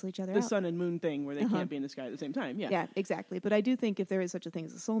they the whole, cancel each other the out. sun and moon thing where they can't be in the sky at the same time. Yeah. Yeah, exactly. But I do think if there is such a thing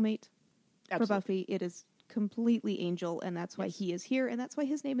as a soulmate for Buffy, it is completely Angel, and that's why he is here, and that's why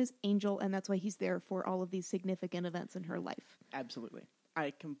his name is Angel, and that's why he's there for all of these significant events in her life. Absolutely.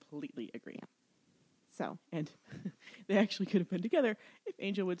 I completely agree. Yeah. So. And they actually could have been together if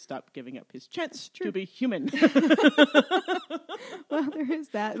Angel would stop giving up his chance to be human. Well, there is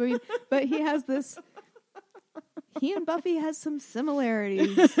that. I mean, but he has this... He and Buffy has some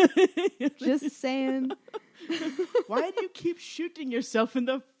similarities. Just saying. Why do you keep shooting yourself in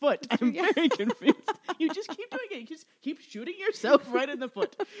the foot? I'm very confused. You just keep doing it. You just keep shooting yourself right in the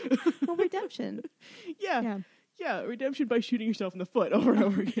foot. Well, redemption. Yeah, redemption by shooting yourself in the foot over and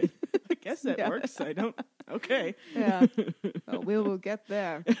over again. I guess that works. I don't... Okay. Yeah. Well, we will get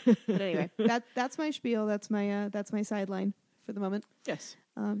there. But anyway, that's my spiel. That's my sideline for the moment. Yes.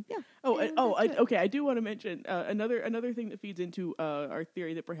 Yeah. Okay. I do want to mention another thing that feeds into our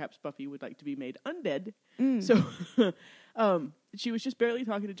theory that perhaps Buffy would like to be made undead. So, she was just barely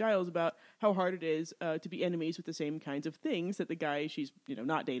talking to Giles about how hard it is to be enemies with the same kinds of things that the guy she's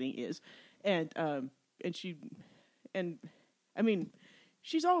not dating is, and I mean,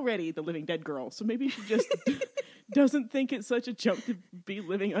 she's already the living dead girl, so maybe she just doesn't think it's such a jump to be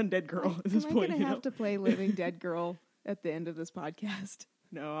living undead girl at this point. I'm gonna have to play living dead girl at the end of this podcast.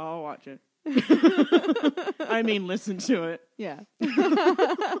 No, I'll watch it. I mean, listen to it. Yeah.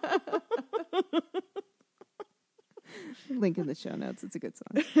 Link in the show notes. It's a good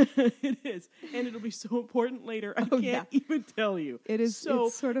song. It is. And it'll be so important later. I can't even tell you. It is so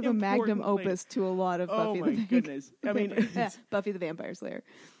it's sort of a magnum opus to a lot of Buffy the Vampire. Goodness. I mean, Buffy the Vampire Slayer.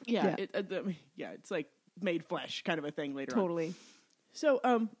 Yeah. It's like made flesh kind of a thing later on. Totally. So,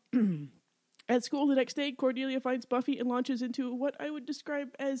 at school the next day, Cordelia finds Buffy and launches into what I would describe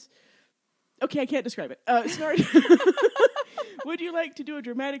as... Okay, I can't describe it. Sorry. Would you like to do a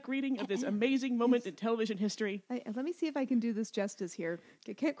dramatic reading of this amazing moment in television history? Let me see if I can do this justice here.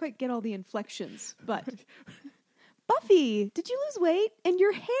 I can't quite get all the inflections, but... Buffy, did you lose weight? And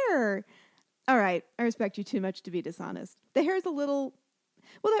your hair? All right, I respect you too much to be dishonest. The hair's a little...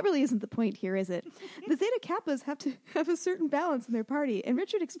 Well, that really isn't the point here, is it? The Zeta Kappas have to have a certain balance in their party, and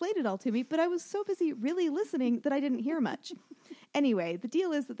Richard explained it all to me, but I was so busy really listening that I didn't hear much. Anyway, the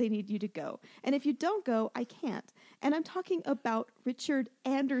deal is that they need you to go. And if you don't go, I can't. And I'm talking about Richard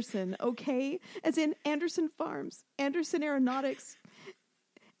Anderson, okay? As in Anderson Farms, Anderson Aeronautics,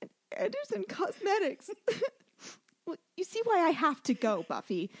 Anderson Cosmetics. Well, you see why I have to go,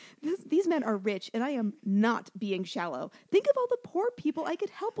 Buffy. These men are rich, and I am not being shallow. Think of all the poor people I could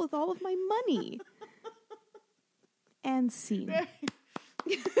help with all of my money. And scene.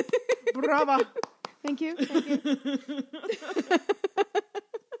 Brava. Thank you.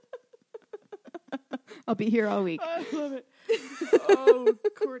 I'll be here all week. I love it. Oh,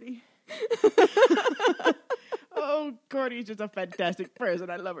 Cordy. Oh, Cordy's just a fantastic person.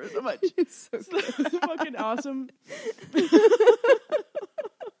 I love her so much. She's so good. It's fucking awesome.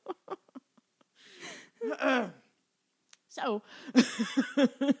 So,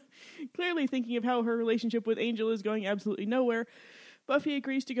 clearly thinking of how her relationship with Angel is going absolutely nowhere, Buffy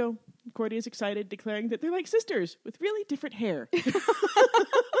agrees to go. Cordy is excited, declaring that they're like sisters with really different hair.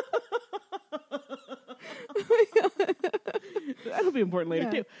 That'll be important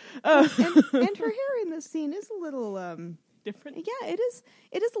later too. And her hair in this scene is a little different. Yeah, it is.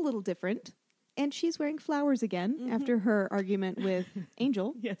 It is a little different. And she's wearing flowers again after her argument with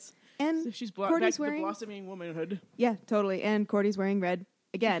Angel. Yes. And so she's Cordy's back to wearing the blossoming womanhood. Yeah, totally. And Cordy's wearing red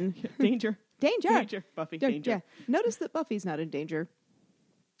again. Danger. Danger. Buffy, danger. Yeah. Notice that Buffy's not in danger.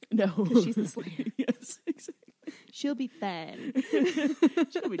 No. 'Cause she's the Slayer. Yes, exactly. She'll be fine.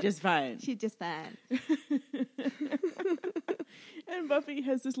 She'll be just fine. She's just fine. And Buffy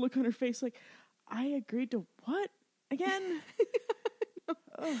has this look on her face like, I agreed to what? Again?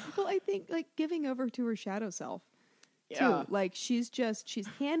 Well, I think like giving over to her shadow self. Yeah. Too. Like she's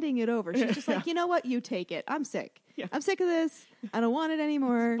handing it over. She's just like, you know what? You take it. I'm sick. Yeah. I'm sick of this. I don't want it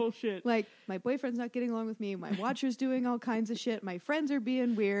anymore. Bullshit. Like my boyfriend's not getting along with me. My watcher's doing all kinds of shit. My friends are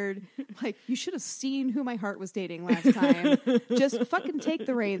being weird. Like you should have seen who my heart was dating last time. Just fucking take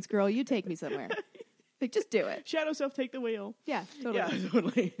the reins, girl. You take me somewhere. Like just do it. Shadow self, take the wheel. Yeah, totally. Yeah,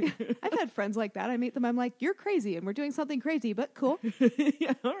 totally. I've had friends like that. I meet them. I'm like, you're crazy, and we're doing something crazy, but cool.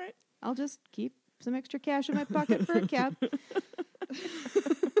 Yeah, all right. I'll just keep some extra cash in my pocket for a cab.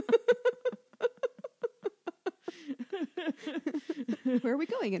 Where are we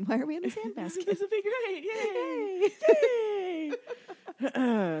going and why are we in the sandbasket? This will be great. Yay! Yay!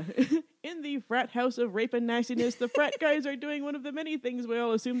 In the frat house of rape and nastiness, the frat guys are doing one of the many things we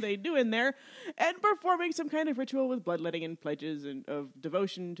all assume they do in there and performing some kind of ritual with bloodletting and pledges and of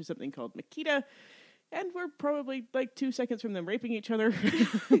devotion to something called Makita. And we're probably like 2 seconds from them raping each other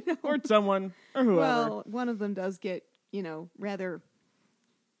or someone or whoever. Well, one of them does get, rather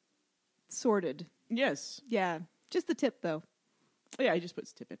sorted. Yes. Yeah. Just the tip, though. Yeah, I just put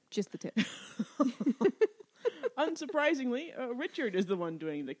tip in. Just the tip. Unsurprisingly, Richard is the one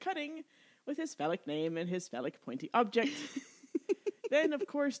doing the cutting with his phallic name and his phallic pointy object. Then, of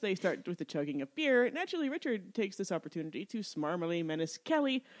course, they start with the chugging of beer. Naturally, Richard takes this opportunity to smarmily menace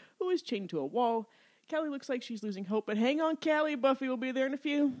Callie, who is chained to a wall. Callie looks like she's losing hope, but hang on, Callie, Buffy will be there in a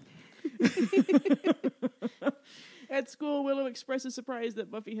few. At school, Willow expresses surprise that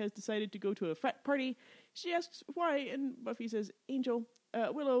Buffy has decided to go to a frat party. She asks why, and Buffy says, Angel.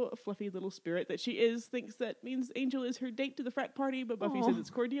 Willow, a fluffy little spirit that she is, thinks that means Angel is her date to the frat party, but Buffy says it's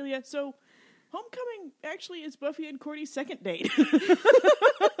Cordelia. So, homecoming actually is Buffy and Cordy's second date.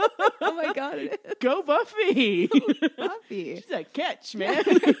 Oh my god, it is. Go Buffy! Buffy. She's a catch, man.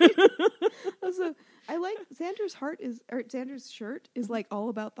 Also, I like Xander's shirt is like all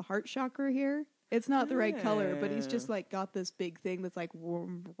about the heart chakra here. It's not the right color, but he's just like got this big thing that's like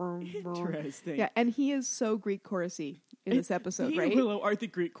vroom, vroom, vroom. Interesting. Yeah, and he is so Greek chorusy in this episode, He right? and Willow are the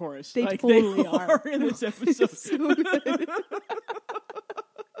Greek chorus. They like, totally they are. in this episode. So good.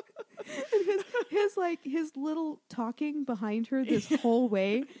 And his little talking behind her this whole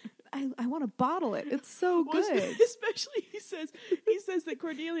way. I want to bottle it. It's so good. Well, especially he says that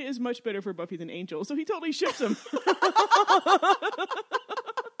Cordelia is much better for Buffy than Angel, so he totally ships him.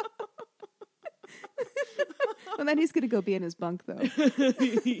 And then he's going to go be in his bunk, though.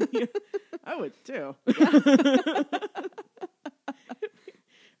 Yeah, I would too.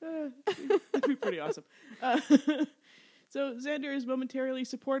 That'd be pretty awesome. So Xander is momentarily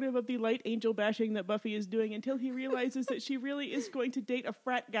supportive of the light angel bashing that Buffy is doing until he realizes that she really is going to date a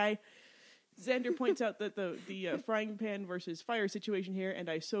frat guy. Xander points out that the frying pan versus fire situation here, and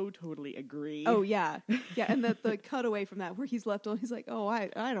I so totally agree. Oh, yeah. Yeah, and the cutaway from that where he's left alone, he's like, oh, I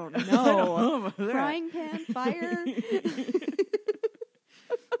don't know. Frying pan, fire?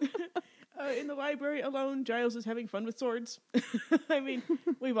 In the library alone, Giles is having fun with swords. I mean,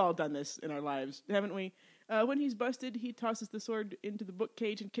 we've all done this in our lives, haven't we? When he's busted, he tosses the sword into the book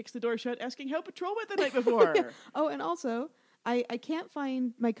cage and kicks the door shut, asking how patrol went the night before. Yeah. Oh, and also, I can't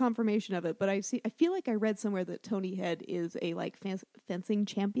find my confirmation of it, but I feel like I read somewhere that Tony Head is a fencing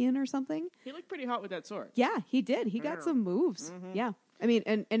champion or something. He looked pretty hot with that sword. Yeah, he did. He got some moves. Mm-hmm. Yeah. I mean,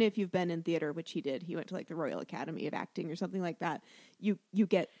 and if you've been in theater, which he did, he went to the Royal Academy of Acting or something like that. You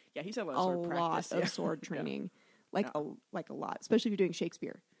get he's had a lot of sword training, yeah. a lot, especially if you're doing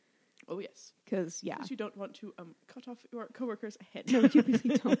Shakespeare. Oh yes, because you don't want to cut off your coworker's head. No, you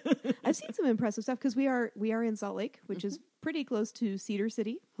really don't. I've seen some impressive stuff because we are in Salt Lake, which is pretty close to Cedar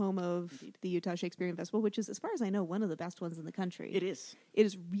City, home of the Utah Shakespearean Festival, which is, as far as I know, one of the best ones in the country. It is. It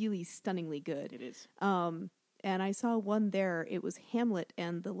is really stunningly good. It is. And I saw one there. It was Hamlet,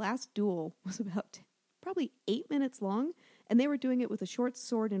 and the last duel was about probably 8 minutes long, and they were doing it with a short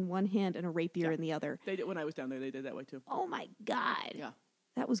sword in one hand and a rapier in the other. They did when I was down there. They did that way too. Oh my god! Yeah,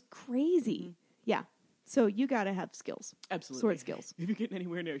 that was crazy. Mm-hmm. Yeah, so you got to have skills, absolutely, sword skills. If you're getting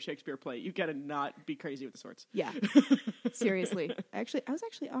anywhere near a Shakespeare play, you got to not be crazy with the swords. Yeah, seriously. I was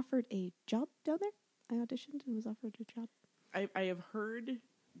actually offered a job down there. I auditioned and was offered a job. I have heard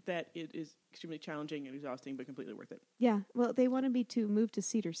that it is extremely challenging and exhausting, but completely worth it. Yeah, well, they wanted me to move to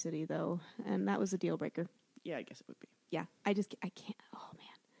Cedar City, though, and that was a deal breaker. Yeah, I guess it would be. Yeah, I can't. Oh, man.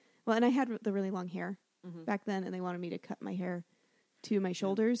 Well, and I had the really long hair back then, and they wanted me to cut my hair to my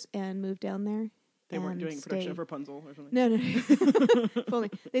shoulders and move down there. They weren't doing a production of Rapunzel or something. No. If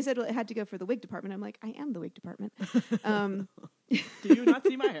only. They said it had to go for the wig department. I'm like, I am the wig department. Do you not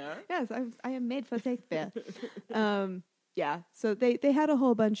see my hair? Yes, I am made for Shakespeare. Yeah, so they had a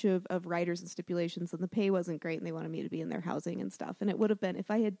whole bunch of writers and stipulations, and the pay wasn't great, and they wanted me to be in their housing and stuff. And it would have been,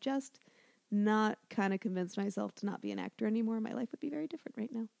 if I had just not kind of convinced myself to not be an actor anymore, my life would be very different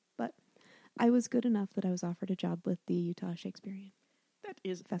right now. But I was good enough that I was offered a job with the Utah Shakespearean. That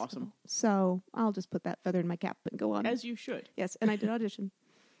is Festival. awesome. So I'll just put that feather in my cap and go on. As you should. Yes, and I did audition.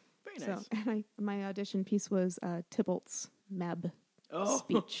 Very nice. So, and my audition piece was Tybalt's Mab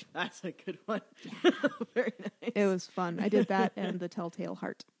speech. That's a good one. Very nice. It was fun. I did that and the Telltale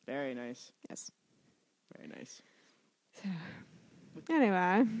Heart. Very nice. Yes. Very nice. So,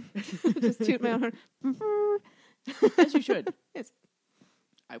 anyway, just toot my own horn. As you should. Yes.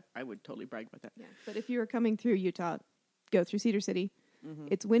 I would totally brag about that. Yeah. But if you're coming through Utah, go through Cedar City. Mm-hmm.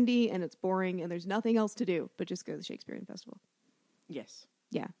 It's windy and it's boring and there's nothing else to do but just go to the Shakespearean Festival. Yes.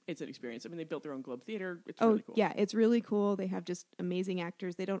 Yeah. It's an experience. I mean, they built their own Globe Theater. It's really cool. Yeah, it's really cool. They have just amazing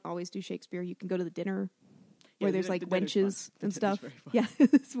actors. They don't always do Shakespeare. You can go to the dinner where there's like wenches and stuff. Yeah,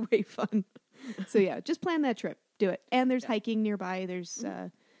 it's way fun. So yeah, just plan that trip. Do it. And there's hiking nearby. There's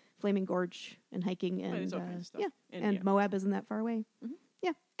Flaming Gorge and hiking and and Moab isn't that far away. Mm-hmm.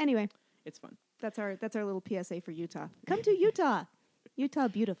 Yeah. Anyway, it's fun. That's our little PSA for Utah. Come to Utah. Utah,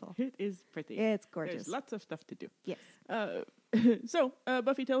 beautiful. It is pretty. It's gorgeous. There's lots of stuff to do. Yes. So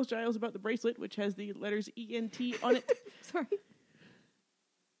Buffy tells Giles about the bracelet, which has the letters ENT on it. Sorry.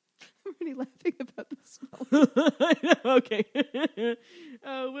 I'm already laughing about the smell. I know, okay.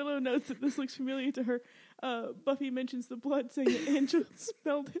 Willow notes that this looks familiar to her. Buffy mentions the blood, saying that Angel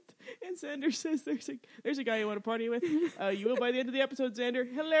smelled it. And Xander says there's a guy you want to party with. You will by the end of the episode, Xander.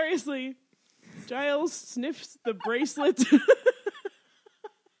 Hilariously, Giles sniffs the bracelet.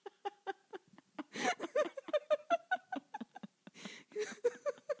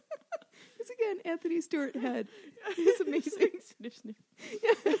 Again, Anthony Stewart Head. He's amazing. Sniff, sniff.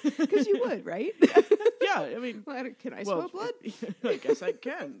 Because you would, right? Yeah, I mean... Well, can I smell blood? I guess I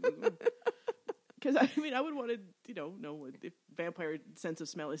can. Because, I mean, I would want to, know if vampire sense of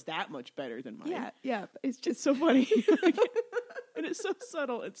smell is that much better than mine. Yeah. It's just so funny. And it's so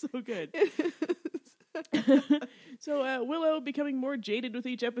subtle. It's so good. So Willow, becoming more jaded with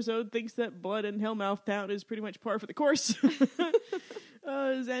each episode, thinks that blood in Hellmouth Town is pretty much par for the course.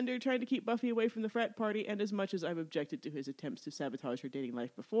 Xander trying to keep Buffy away from the frat party, and as much as I've objected to his attempts to sabotage her dating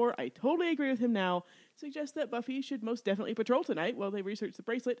life before, I totally agree with him now. Suggests that Buffy should most definitely patrol tonight while they research the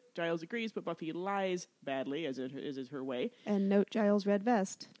bracelet. Giles agrees, but Buffy lies badly, as is her way. And note Giles' red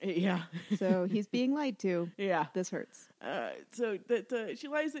vest. Yeah. So he's being lied to. Yeah. This hurts. So that she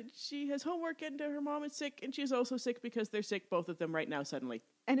lies that she has homework and her mom is sick, and she's also sick because they're sick, both of them, right now suddenly.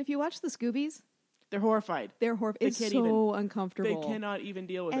 And if you watch the Scoobies... They're horrified. It's so uncomfortable. They cannot even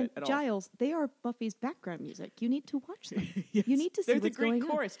deal with it at all. Giles, they are Buffy's background music. You need to watch them. Yes. You need to see what's going on. They're the Greek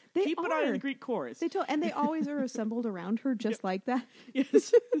chorus. Keep an eye on the Greek chorus. And they always are assembled around her just like that.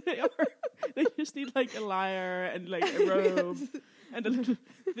 Yes, they are. They just need like a lyre and like a robe. And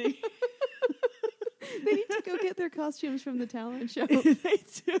they need to go get their costumes from the talent show. They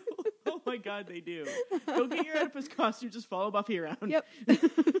do. Oh my God, they do. Go get your Oedipus costume. Just follow Buffy around. Yep.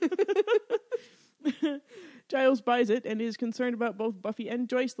 Giles buys it and is concerned about both Buffy and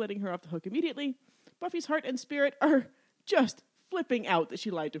Joyce letting her off the hook immediately. Buffy's heart and spirit are just flipping out that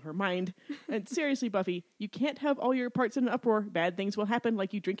she lied to her mind. And seriously, Buffy, you can't have all your parts in an uproar. Bad things will happen,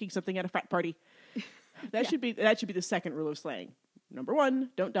 like you drinking something at a frat party. That should be the second rule of slaying. Number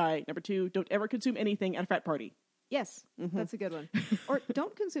 1, don't die. Number 2, don't ever consume anything at a frat party. Yes, that's a good one. Or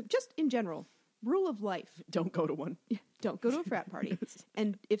don't consume, just in general. Rule of life. Don't go to one. Yeah, don't go to a frat party. Yes.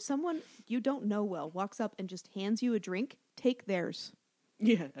 And if someone you don't know well walks up and just hands you a drink, take theirs.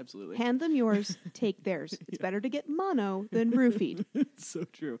 Yeah, absolutely. Hand them yours, take theirs. It's better to get mono than roofied. It's so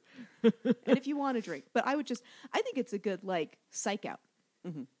true. And if you want a drink. But I think it's a good, psych out.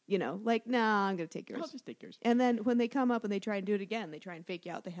 Mm-hmm. Nah, I'm going to take yours. I'll just take yours. And then when they come up and they try and do it again, they try and fake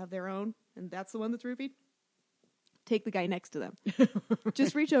you out. They have their own, and that's the one that's roofied. Take the guy next to them.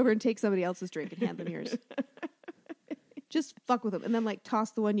 Just reach over and take somebody else's drink and hand them yours. Just fuck with them. And then, toss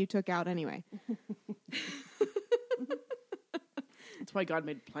the one you took out anyway. That's why God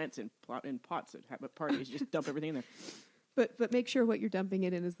made plants in pots at parties. You just dump everything in there. But make sure what you're dumping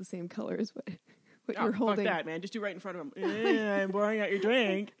it in is the same color as what you're holding. Fuck that, man. Just do right in front of him. I'm pouring out your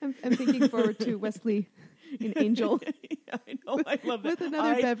drink. I'm thinking forward to Wesley in Angel. Yeah, I know. I love that. With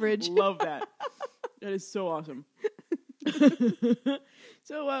another beverage. Love that. That is so awesome.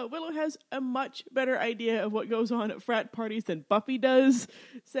 So Willow has a much better idea of what goes on at frat parties than Buffy does,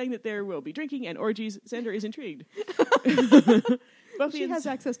 saying that there will be drinking and orgies. Xander is intrigued. She has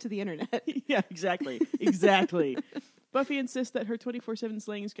access to the internet. Yeah, exactly. Exactly. Buffy insists that her 24/7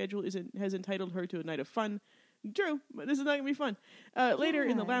 slaying schedule has entitled her to a night of fun. True, but this is not going to be fun. Later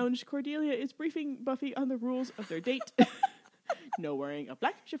in the lounge, Cordelia is briefing Buffy on the rules of their date. No wearing a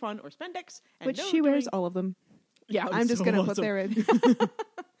black chiffon or spandex. And Which no she wears all of them. Yeah, I'm just going to put there in.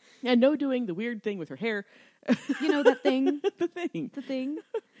 And no doing the weird thing with her hair. You know that thing? The thing. The thing.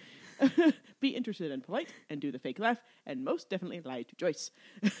 Be interested and polite, and do the fake laugh, and most definitely lie to Joyce.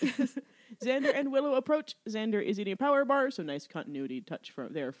 Xander and Willow approach. Xander is eating a power bar, so nice continuity touch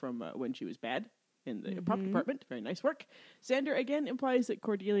from when she was bad in the prop department. Very nice work. Xander again implies that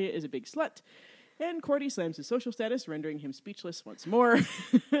Cordelia is a big slut, and Cordy slams his social status, rendering him speechless once more.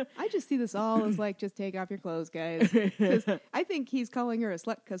 I just see this all as like, just take off your clothes, guys. 'Cause I think he's calling her a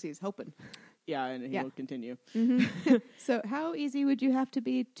slut because he's hoping. Yeah, and he will continue. Mm-hmm. So how easy would you have to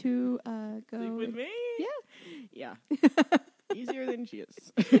be to go... Sleep with me? Yeah. Yeah. Easier than she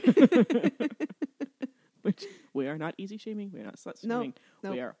is. Which, we are not easy shaming. We are not slut shaming.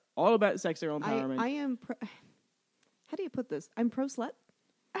 No. We are all about sexual empowerment. I am... How do you put this? I'm pro-slut?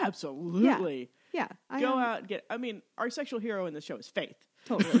 Absolutely. Yeah. Go out and get... I mean, our sexual hero in this show is Faith.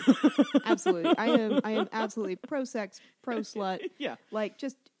 Totally. Absolutely. I am absolutely pro-sex, pro-slut. Yeah. Like,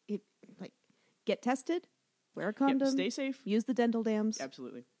 just... get tested, wear a condom, stay safe, use the dental dams.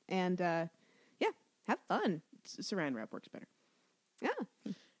 Absolutely. And, have fun. Saran wrap works better.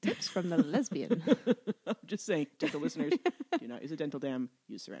 Yeah. Tips from the lesbian. I'm just saying, gentle listeners, do not use a dental dam,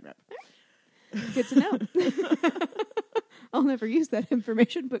 use saran wrap. Good to know. I'll never use that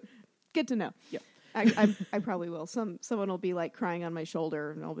information, but good to know. Yeah. I probably will. Someone will be like crying on my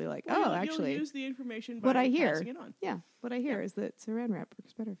shoulder, and I'll be like, well, actually, you'll use the information by what I hear, passing it on. Yeah, what I hear is that saran wrap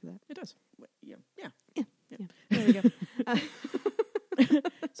works better for that. It does. Yeah. There we go.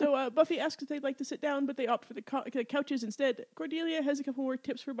 So Buffy asks if they'd like to sit down, but they opt for the couches instead. Cordelia has a couple more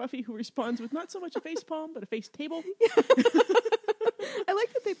tips for Buffy, who responds with not so much a face palm, but a face table. I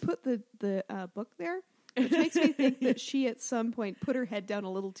like that they put the book there, which makes me think that she at some point put her head down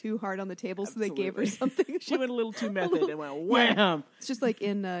a little too hard on the table, so they gave her something. She went a little too method and went wham. Yeah. It's just like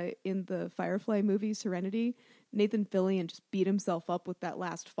in the Firefly movie Serenity, Nathan Fillion just beat himself up with that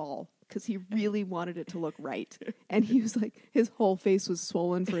last fall because he really wanted it to look right, and he was like, his whole face was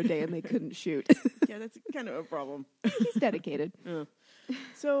swollen for a day, and they couldn't shoot. Yeah, that's kind of a problem. He's dedicated.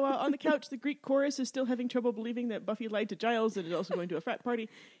 So on the couch, the Greek chorus is still having trouble believing that Buffy lied to Giles that is also going to a frat party.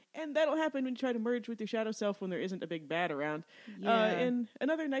 And that'll happen when you try to merge with your shadow self when there isn't a big bad around. Yeah. In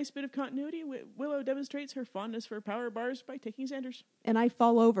another nice bit of continuity, Willow demonstrates her fondness for power bars by taking Xander's. And I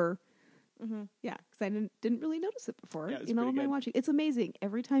fall over. Mm-hmm. Yeah, because I didn't really notice it before. Yeah, it's am I good. watching? It's amazing.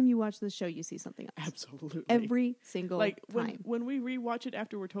 Every time you watch this show, you see something else. Absolutely. Every single time. When we rewatch it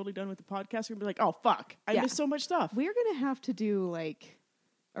after we're totally done with the podcast, we're going to be like, oh, fuck, I missed so much stuff. We're going to have to do, like,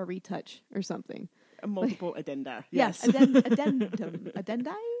 a retouch or something. A multiple addenda. Yes. Addendum.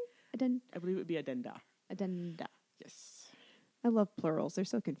 Addendi? I believe it would be addenda. Addenda. Yes. I love plurals. They're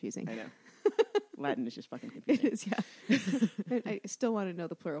so confusing. I know. Latin is just fucking confusing. It is, yeah. I still want to know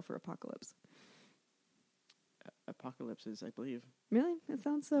the plural for apocalypse. Apocalypses, I believe. Really? That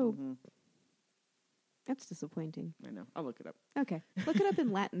sounds so... Mm-hmm. That's disappointing. I know. I'll look it up. Okay. Look it up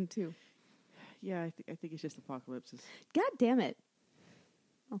in Latin, too. Yeah, I think it's just apocalypses. God damn it.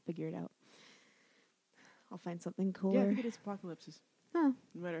 I'll figure it out. I'll find something cooler. Yeah, I think it is apocalypses. Huh.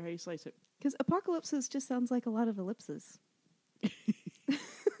 No matter how you slice it. Because apocalypses just sounds like a lot of ellipses.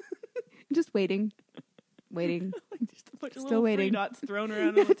 Just waiting. Just a bunch of Still little waiting. three dots thrown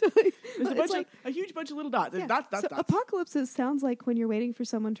around. There's a huge bunch of little dots. There's dots. Apocalypses sounds like when you're waiting for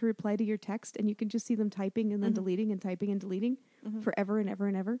someone to reply to your text and you can just see them typing and then deleting and typing and deleting forever and ever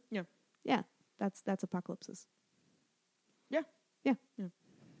and ever. Yeah. Yeah. That's apocalypses. Yeah. Yeah.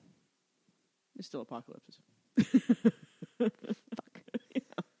 It's still apocalypses. Fuck.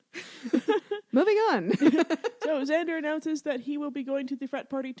 Moving on. So Xander announces that he will be going to the frat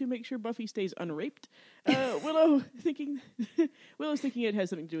party to make sure Buffy stays unraped. Willow's thinking it has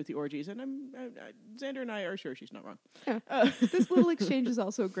something to do with the orgies, and Xander and I are sure she's not wrong. Yeah. This little exchange is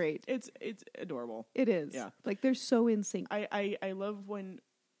also great. It's adorable. It is. Yeah. Like they're so in sync. I love when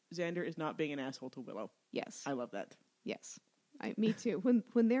Xander is not being an asshole to Willow. Yes. I love that. Yes. Me too.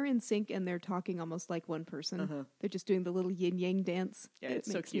 When they're in sync and they're talking almost like one person, they're just doing the little yin yang dance. Yeah, it it's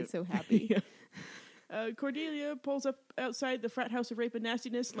makes so cute. me so happy. Yeah. Cordelia pulls up outside the frat house of rape and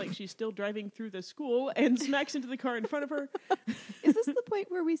nastiness like she's still driving through the school and smacks into the car in front of her. Is this the point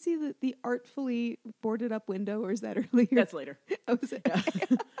where we see the artfully boarded up window, or is that earlier? That's later. Oh, is it?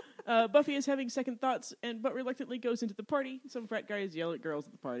 Yeah. Buffy is having second thoughts, but reluctantly goes into the party. Some frat guys yell at girls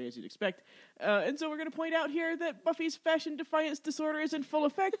at the party, as you'd expect. And so we're going to point out here that Buffy's fashion defiance disorder is in full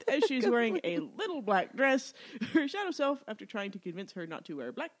effect, as she's wearing a little black dress. Her shadow self, after trying to convince her not to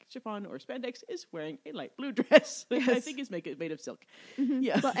wear black chiffon or spandex, is wearing a light blue dress, which I think is made of silk. Mm-hmm.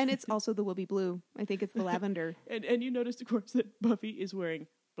 Yeah. Well, and it's also the Whoopi blue. I think it's the lavender. And you noticed, of course, that Buffy is wearing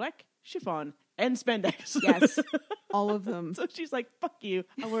black chiffon and spandex. Yes, all of them. So she's like, fuck you,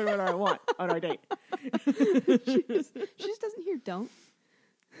 I'll wear whatever I want on our date. she just doesn't hear don't.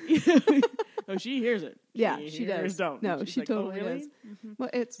 No, she hears it. She does. Don't. No, She's she like, totally oh, really? does. Mm-hmm. Well,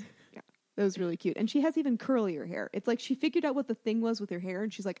 it was really cute. And she has even curlier hair. It's like she figured out what the thing was with her hair,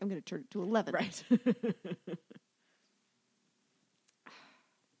 and she's like, I'm going to turn it to 11. Right.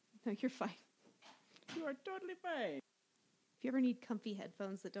 No, you're fine. You are totally fine. If you ever need comfy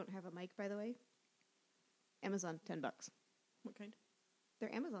headphones that don't have a mic, by the way, Amazon, $10. What kind?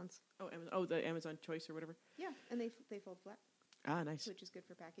 They're Amazon's. Oh, Amazon. The Amazon Choice or whatever. Yeah, and they fold flat. Ah, nice. Which is good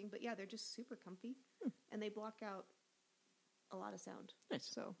for packing. But yeah, they're just super comfy, and they block out a lot of sound. Nice.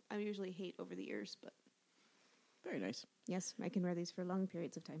 So I usually hate over the ears, but Very nice. yes, I can wear these for long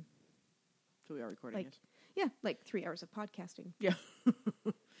periods of time. So we are recording, yes. Yeah, like 3 hours of podcasting. Yeah.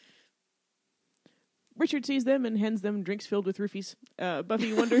 Richard sees them and hands them drinks filled with roofies.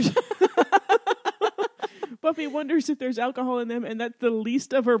 Buffy wonders... Buffy wonders if there's alcohol in them, and that's the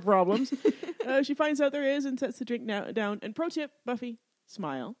least of her problems. She finds out there is and sets the drink down. And pro tip, Buffy,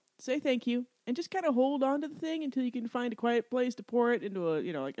 smile, say thank you, and just kind of hold on to the thing until you can find a quiet place to pour it into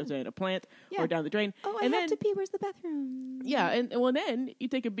a plant or down the drain. Oh, and I have to pee. Where's the bathroom? Yeah, and then you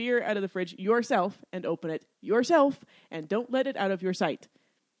take a beer out of the fridge yourself and open it yourself, and don't let it out of your sight.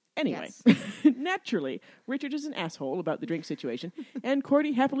 Anyway, Yes. Naturally, Richard is an asshole about the drink situation, and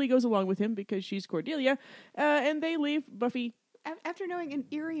Cordy happily goes along with him because she's Cordelia, and they leave Buffy. After knowing an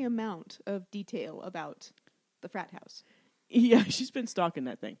eerie amount of detail about the frat house. Yeah, she's been stalking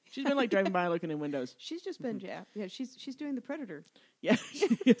that thing. She's been like driving by looking in windows. She's just been, she's doing the Predator. Yeah,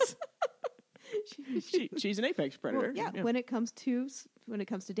 she is. She's an apex predator. Well, yeah, when it comes to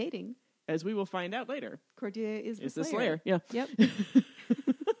dating. As we will find out later. Cordelia is the Slayer. Yeah. Yep.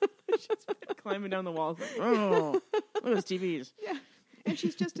 She's been climbing down the walls. Like, oh, look at those TVs. Yeah. And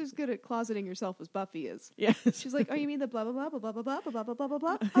she's just as good at closeting herself as Buffy is. Yeah. She's like, oh, you mean the blah, blah, blah, blah, blah, blah, blah, blah, blah, blah,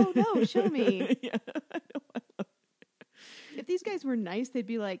 blah? Oh, no, show me. Yeah, I know. If these guys were nice, they'd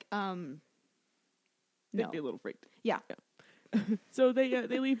be like, no. They'd be a little freaked. Yeah. So they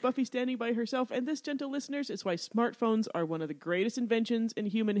leave Buffy standing by herself, and this, gentle listeners, is why smartphones are one of the greatest inventions in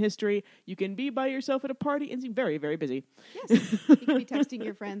human history. You can be by yourself at a party and seem very, very busy. Yes. You can be texting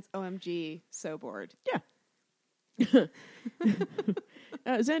your friends, OMG, so bored. Yeah.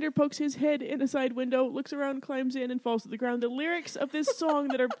 Xander pokes his head in a side window, looks around, climbs in, and falls to the ground. The lyrics of this song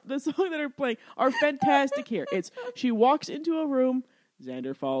that are playing are fantastic here. It's she walks into a room,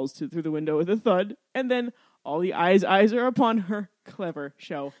 Xander falls through the window with a thud, and then all the eyes are upon her. Clever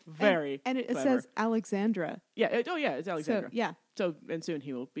show. Very And it clever. says Alexandra. Yeah. It's Alexandra. So, yeah. So, and soon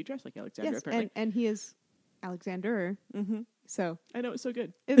he will be dressed like Alexandra, Yes, apparently. and he is Alexander. Mm-hmm. So. I know, it's so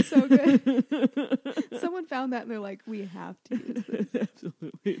good. It's so good. Someone found that and they're like, we have to use this.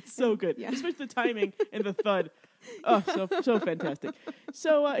 Absolutely. It's so good. Yeah. Especially the timing and the thud. Oh, so fantastic.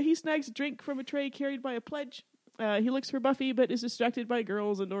 So he snags a drink from a tray carried by a pledge. He looks for Buffy, but is distracted by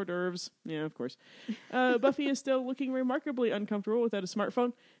girls and hors d'oeuvres. Yeah, of course. Buffy is still looking remarkably uncomfortable without a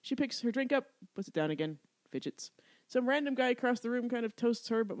smartphone. She picks her drink up, puts it down again, fidgets. Some random guy across the room kind of toasts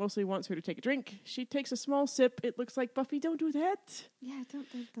her, but mostly wants her to take a drink. She takes a small sip. It looks like, Buffy, don't do that. Yeah,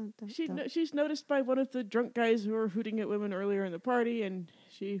 don't. She's noticed by one of the drunk guys who were hooting at women earlier in the party, and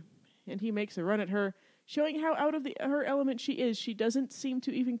he makes a run at her. Showing how out of her element she is, she doesn't seem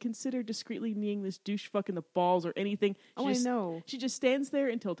to even consider discreetly kneeing this douche fuck in the balls or anything. I know. She just stands there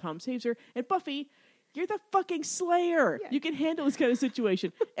until Tom saves her. And Buffy, you're the fucking Slayer. Yeah. You can handle this kind of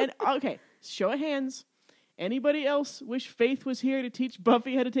situation. And, okay, show of hands. Anybody else wish Faith was here to teach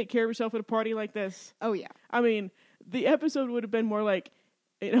Buffy how to take care of herself at a party like this? Oh, yeah. I mean, the episode would have been more like,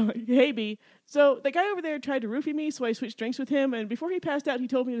 hey, B. So the guy over there tried to roofie me, so I switched drinks with him, and before he passed out, he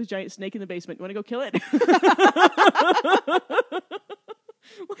told me there was a giant snake in the basement. You want to go kill it?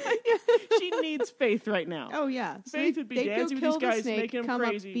 She needs Faith right now. Oh, yeah. Faith would be dancing with these guys, making them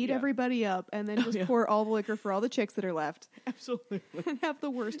crazy. Beat everybody up, and then just pour all the liquor for all the chicks that are left. Absolutely. And have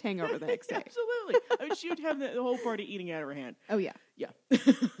the worst hangover the next day. Absolutely. I mean, she would have the whole party eating out of her hand. Oh, yeah. Yeah.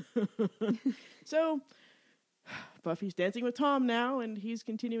 So... Buffy's dancing with Tom now, and he's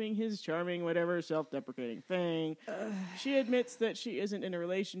continuing his charming, whatever, self-deprecating thing. She admits that she isn't in a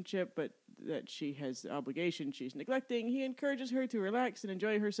relationship, but that she has the obligation she's neglecting. He encourages her to relax and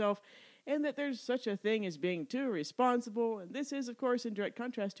enjoy herself, and that there's such a thing as being too responsible. And this is, of course, in direct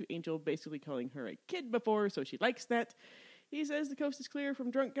contrast to Angel basically calling her a kid before, so she likes that. He says the coast is clear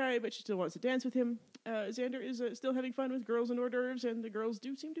from Drunk Guy, but she still wants to dance with him. Xander is still having fun with girls and hors d'oeuvres, and the girls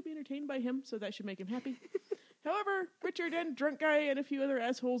do seem to be entertained by him, so that should make him happy. However, Richard and Drunk Guy and a few other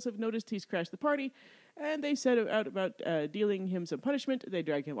assholes have noticed he's crashed the party, and they set out about dealing him some punishment. They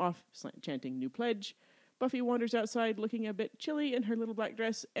drag him off, chanting New Pledge. Buffy wanders outside looking a bit chilly in her little black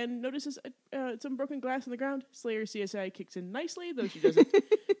dress and notices some broken glass on the ground. Slayer CSI kicks in nicely, though she doesn't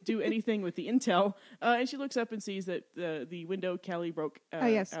do anything with the intel. And she looks up and sees that the window Callie broke out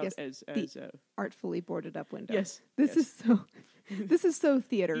as the artfully boarded up window. Yes. This is so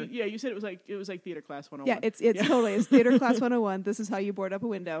theater. Yeah, you said it was like theater class 101. Yeah, it's totally it's theater class 101. This is how you board up a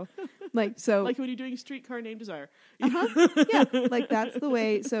window. Like when you're doing Streetcar Named Desire. Yeah, like that's the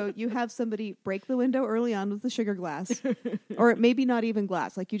way. So you have somebody break the window early on with the sugar glass, or maybe not even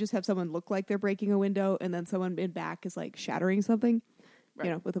glass. Like you just have someone look like they're breaking a window, and then someone in back is like shattering something,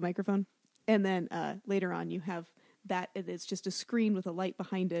 right. With a microphone. And then later on, you have that. It's just a screen with a light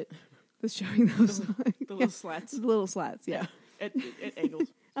behind it that's showing those the little slats. The little slats, yeah. At angles.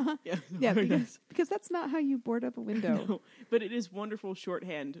 Yeah, because that's not how you board up a window. No, but it is wonderful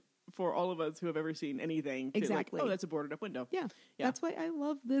shorthand for all of us who have ever seen anything. Exactly. Like, that's a boarded up window. Yeah. That's why I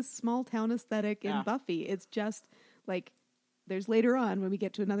love this small town aesthetic in Buffy. It's just like there's later on when we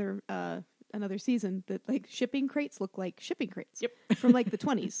get to another season that like shipping crates look like shipping crates. Yep. From like the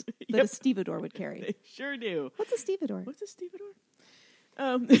 20s that a stevedore would carry. They sure do. What's a stevedore?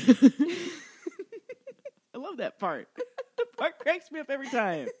 I love that part. The part cracks me up every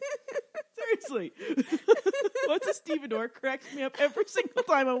time. Seriously. What's a stevedore cracks me up every single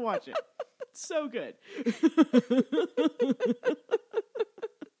time I watch it. It's so good.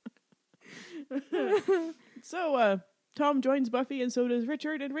 So, Tom joins Buffy, and so does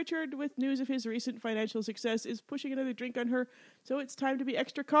Richard. And Richard, with news of his recent financial success, is pushing another drink on her. So it's time to be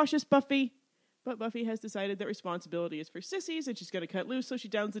extra cautious, Buffy. But Buffy has decided that responsibility is for sissies, and she's going to cut loose, so she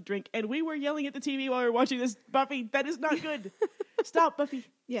downs the drink. And we were yelling at the TV while we were watching this. Buffy, that is not good. Stop, Buffy.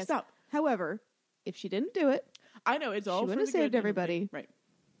 Yes. Stop. However, if she didn't do it, I know it's all. She would have saved everybody. Right.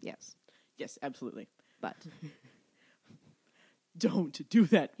 Yes. Yes, absolutely. But don't do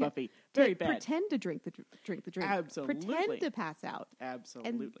that, Buffy. Very bad. Pretend to drink the drink. Absolutely. Pretend to pass out.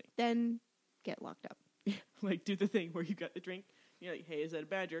 Absolutely. And then get locked up. Like do the thing where you got the drink. You're like, hey, is that a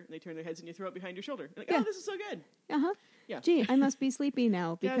badger? And they turn their heads and you throw it behind your shoulder. You're like, oh, this is so good. Uh-huh. Yeah. Gee, I must be sleepy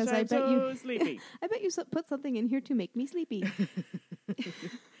now because I bet you sleepy. I bet you put something in here to make me sleepy.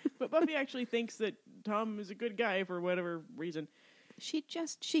 But Buffy actually thinks that Tom is a good guy for whatever reason.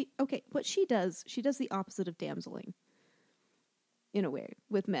 What she does the opposite of damseling. In a way,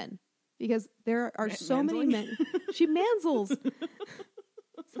 with men. Because there are so many men. She mansels.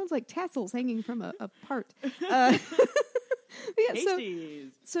 Sounds like tassels hanging from a part.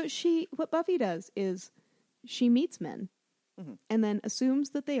 So what Buffy does is she meets men and then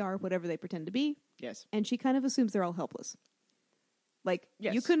assumes that they are whatever they pretend to be. Yes. And she kind of assumes they're all helpless. Like,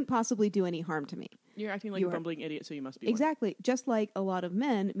 you couldn't possibly do any harm to me. You're acting like a bumbling idiot, so you must be Exactly. One. Just like a lot of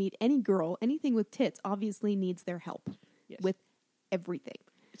men meet any girl, anything with tits obviously needs their help with everything.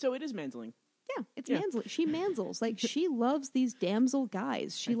 So it is mansling. Yeah, it's mansling. She mansels. Like, she loves these damsel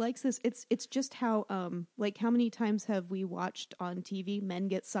guys. She likes this. It's just how, how many times have we watched on TV men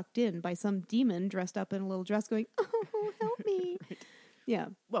get sucked in by some demon dressed up in a little dress going, oh, help me. Right. Yeah.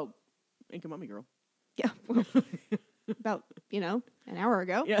 Well, Inca Mummy Girl. Yeah. Well, about, an hour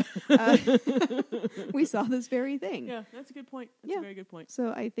ago. Yeah. We saw this very thing. Yeah, that's a good point. That's a very good point.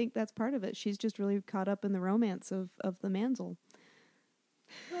 So I think that's part of it. She's just really caught up in the romance of the mansel.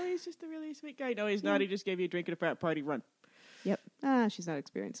 Well, he's just a really sweet guy. No, he's not. He just gave you a drink at a frat party. Run. Yep. She's not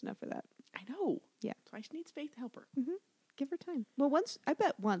experienced enough for that. I know. Yeah. So she needs Faith to help her. Mm-hmm. Give her time. Well, I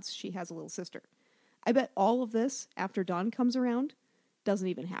bet once she has a little sister. I bet all of this, after Dawn comes around, doesn't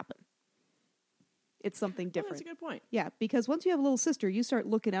even happen. It's something different. That's a good point. Yeah, because once you have a little sister, you start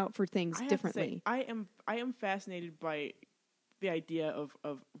looking out for things differently. I am fascinated by the idea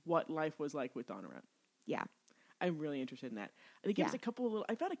of what life was like with Dawn around. Yeah. I'm really interested in that. I think I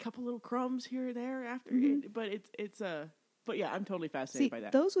found a couple little crumbs here or there after it, but I'm totally fascinated by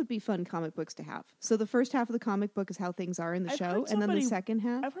that. Those would be fun comic books to have. So the first half of the comic book is how things are in the show, and then the second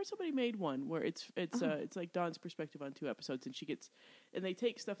half. I've heard somebody made one where it's like Dawn's perspective on 2 episodes, and they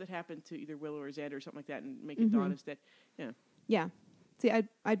take stuff that happened to either Willow or Xander or something like that, and make it Dawn instead. Yeah. Yeah. See,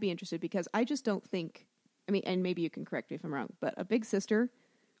 I'd be interested because I just don't think. I mean, and maybe you can correct me if I'm wrong, but a big sister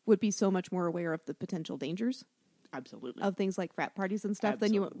would be so much more aware of the potential dangers Absolutely. of things like frat parties and stuff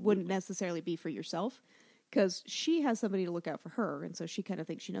than you wouldn't necessarily be for yourself. Because she has somebody to look out for her, and so she kind of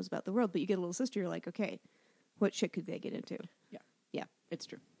thinks she knows about the world. But you get a little sister, you're like, okay, what shit could they get into? Yeah. Yeah. It's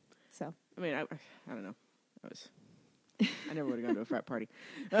true. So. I mean, I don't know. I never would have gone to a frat party.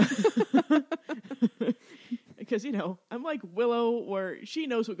 Because, I'm like Willow, where she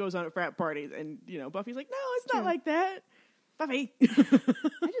knows what goes on at frat parties, and, Buffy's like, no, it's not like that. Buffy.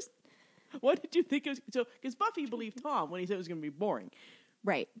 What did you think it was? So, because Buffy believed Tom when he said it was going to be boring.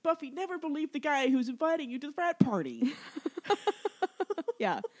 Right. Buffy never believed the guy who's inviting you to the frat party.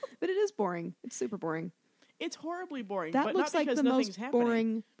 Yeah. But it is boring. It's super boring. It's horribly boring. That but looks not like because the nothing's most happening.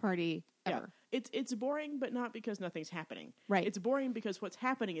 boring party ever. Yeah. It's boring, but not because nothing's happening. Right. It's boring because what's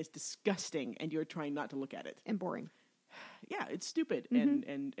happening is disgusting, and you're trying not to look at it. And boring. Yeah, it's stupid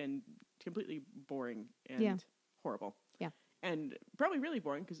and completely boring and horrible. Yeah. And probably really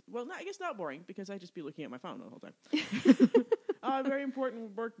boring because, I guess not boring because I'd just be looking at my phone the whole time. Very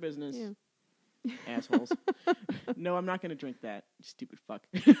important work business. Yeah. Assholes. No, I'm not going to drink that. Stupid fuck.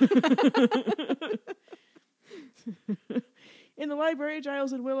 In the library,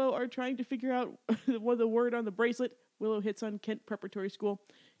 Giles and Willow are trying to figure out what the word on the bracelet. Willow hits on Kent Preparatory School.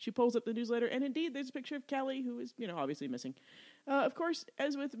 She pulls up the newsletter, and indeed, there's a picture of Callie, who is, obviously missing. Of course,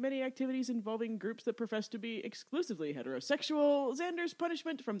 as with many activities involving groups that profess to be exclusively heterosexual, Xander's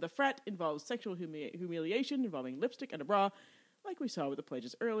punishment from the frat involves sexual humiliation involving lipstick and a bra, like we saw with the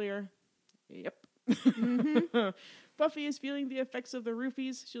pledges earlier. Yep. Mm-hmm. Buffy is feeling the effects of the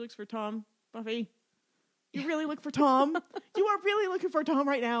roofies. She looks for Tom. Buffy, you really look for Tom? You are really looking for Tom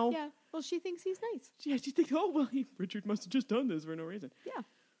right now? Yeah. Well, she thinks he's nice. Yeah, she thinks, Richard must have just done this for no reason. Yeah.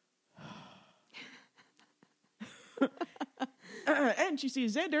 And she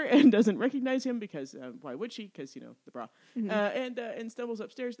sees Xander and doesn't recognize him because, why would she? Because, the bra. Mm-hmm. And stumbles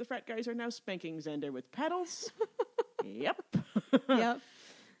upstairs. The frat guys are now spanking Xander with paddles. Yep. Yep.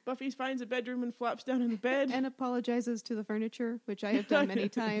 Buffy finds a bedroom and flops down on the bed. And apologizes to the furniture, which I have done many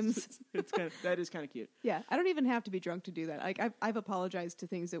times. That is kind of cute. Yeah. I don't even have to be drunk to do that. Like, I've apologized to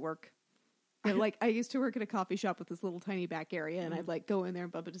things at work. Like, I used to work at a coffee shop with this little tiny back area, and I'd, go in there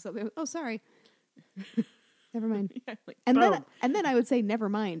and bump into something. Oh, sorry. Never mind. Yeah, and then I would say never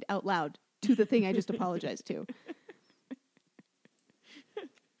mind out loud to the thing I just apologized to.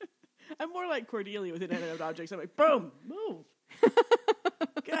 I'm more like Cordelia with inanimate objects. I'm like, boom, move.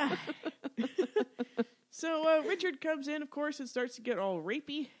 God. So Richard comes in, of course, and starts to get all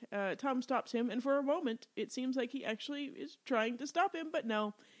rapey. Tom stops him, and for a moment, it seems like he actually is trying to stop him, but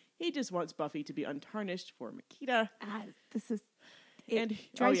no. He just wants Buffy to be untarnished for Makita. It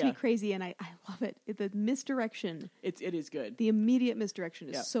drives me crazy, and I love it. The misdirection. It is good. The immediate misdirection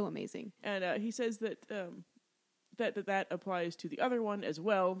is so amazing. And he says that that applies to the other one as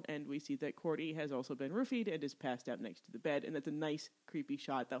well, and we see that Cordy has also been roofied and is passed out next to the bed, and that's a nice, creepy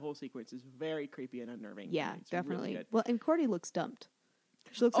shot. That whole sequence is very creepy and unnerving. Yeah, it's definitely. Really good. Well, and Cordy looks dumped.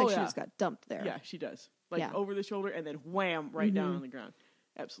 She looks like she just got dumped there. Yeah, she does. Over the shoulder and then wham, right down on the ground.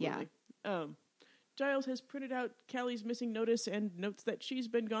 Absolutely. Yeah. Giles has printed out Callie's missing notice and notes that she's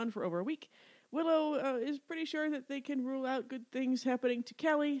been gone for over a week. Willow is pretty sure that they can rule out good things happening to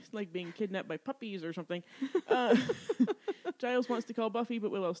Callie, like being kidnapped by puppies or something. Giles wants to call Buffy,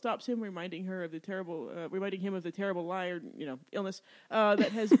 but Willow stops him, reminding him of the terrible lie or illness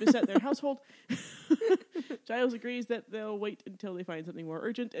that has beset their household. Giles agrees that they'll wait until they find something more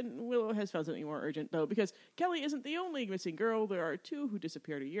urgent, and Willow has found something more urgent though, because Callie isn't the only missing girl. There are two who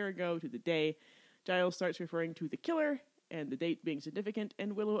disappeared a year ago to the day. Giles starts referring to the killer and the date being significant,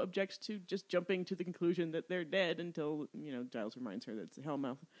 and Willow objects to just jumping to the conclusion that they're dead until, Giles reminds her that it's a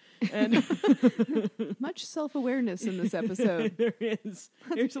hellmouth. And much self-awareness in this episode. There is.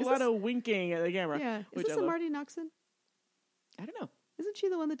 There's a lot of winking at the camera. Yeah. Is this a Marty Noxon? I don't know. Isn't she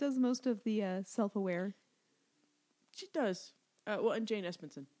the one that does most of the self-aware? She does. And Jane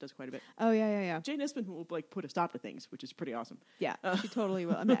Espenson does quite a bit. Oh, yeah. Jane Espenson will put a stop to things, which is pretty awesome. Yeah, she totally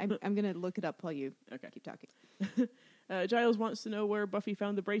will. I'm going to look it up while you keep talking. Giles wants to know where Buffy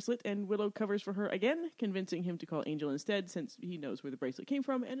found the bracelet, and Willow covers for her again, convincing him to call Angel instead, since he knows where the bracelet came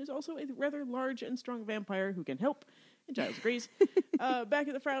from, and is also a rather large and strong vampire who can help. And Giles agrees. Back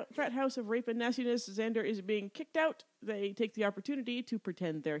at the frat house of rape and nastiness, Xander is being kicked out. They take the opportunity to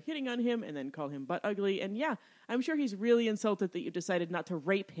pretend they're hitting on him and then call him butt ugly. And yeah, I'm sure he's really insulted that you decided not to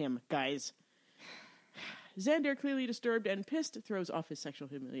rape him, guys. Xander, clearly disturbed and pissed, throws off his sexual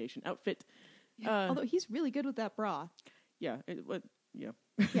humiliation outfit. Yeah, although he's really good with that bra. Yeah. Yeah.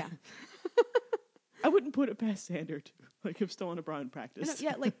 I wouldn't put it past Xander to have stolen a bra in practice.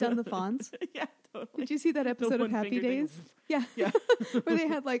 Done the fawns. Yeah. Totally. Did you see that episode The of Happy one-finger thing. Days? Yeah. Yeah. Where they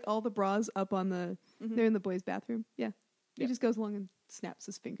had like all the bras up on the, they're in the boys' bathroom. Yeah. He Yeah. just goes along and snaps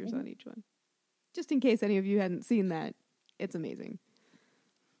his fingers on each one. Just in case any of you hadn't seen that, it's amazing.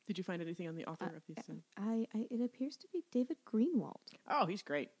 Did you find anything on the author of these? It appears to be David Greenwald. Oh, he's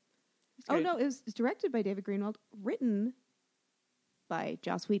great. Oh no, it's directed by David Greenwald, written by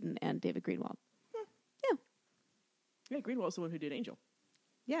Joss Whedon and David Greenwald. Yeah, Greenwald's the one who did Angel.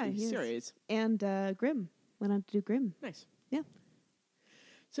 Yeah, The he is. series. And Grimm went on to do Grimm. Nice. Yeah.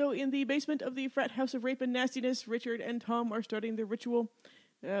 So in the basement of the frat house of rape and nastiness, Richard and Tom are starting their ritual.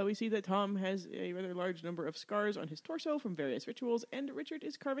 We see that Tom has a rather large number of scars on his torso from various rituals, and Richard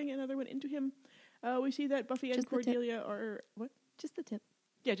is carving another one into him. We see that Buffy and Just the tip. Cordelia are... What? Just the tip.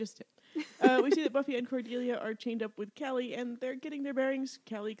 Yeah, just a tip. We see that Buffy and Cordelia are chained up with Callie, and they're getting their bearings.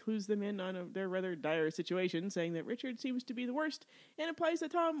 Callie clues them in on their rather dire situation, saying that Richard seems to be the worst, and implies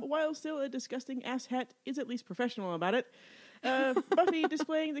that Tom, while still a disgusting asshat, is at least professional about it. Buffy,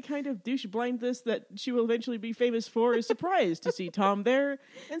 displaying the kind of douche blindness that she will eventually be famous for, is surprised to see Tom there,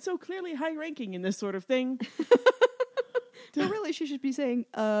 and so clearly high-ranking in this sort of thing. So really, she should be saying,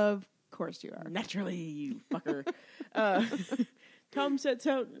 "Of course you are." Naturally, you fucker. Tom sets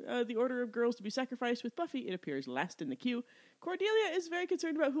out the order of girls to be sacrificed with Buffy. It appears last in the queue. Cordelia is very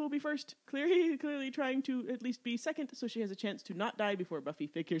concerned about who will be first, clearly trying to at least be second, so she has a chance to not die before Buffy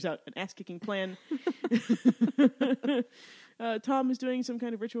figures out an ass-kicking plan. Tom is doing some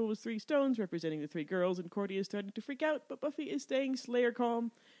kind of ritual with 3 stones, representing the 3 girls, and Cordy is starting to freak out, but Buffy is staying Slayer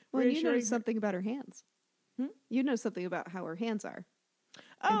calm. Well, you noticed something about her hands. You know something about how her hands are.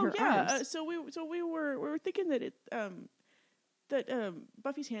 Oh yeah, arms. so we were thinking that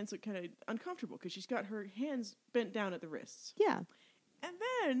Buffy's hands look kind of uncomfortable because she's got her hands bent down at the wrists. Yeah. And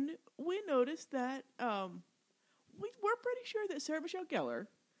then we noticed that we're pretty sure that Sarah Michelle Gellar,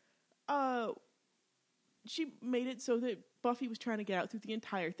 she made it so that Buffy was trying to get out through the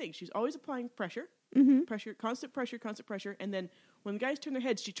entire thing. She's always applying pressure, constant pressure, and then when the guys turn their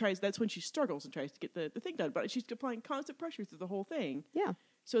heads, that's when she struggles and tries to get the thing done. But she's applying constant pressure through the whole thing. Yeah.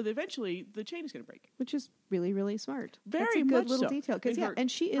 So that eventually the chain is going to break. Which is really, really smart. Very That's a much good little so. detail. Because and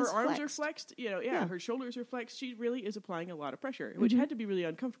she is her arms flexed. are flexed. Her shoulders are flexed. She really is applying a lot of pressure, which had to be really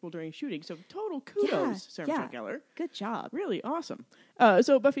uncomfortable during shooting. So total kudos, Sarah Michelle Gellar. Good job. Really awesome.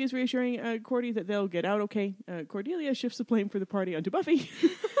 So Buffy is reassuring Cordy that they'll get out okay. Cordelia shifts the blame for the party onto Buffy,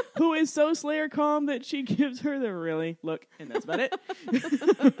 who is so Slayer calm that she gives her the really look, and that's about it.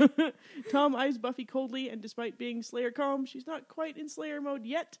 Tom eyes Buffy coldly, and despite being Slayer calm, she's not quite in Slayer mode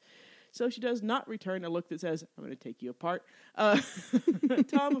yet. So she does not return a look that says, "I'm going to take you apart."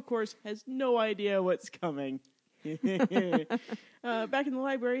 Tom, of course, has no idea what's coming. Back in the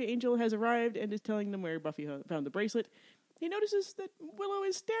library, Angel has arrived and is telling them where Buffy found the bracelet. He notices that Willow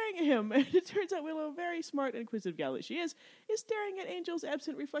is staring at him, and it turns out Willow, very smart and inquisitive gal that she is staring at Angel's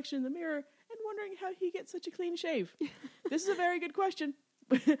absent reflection in the mirror and wondering how he gets such a clean shave. This is a very good question.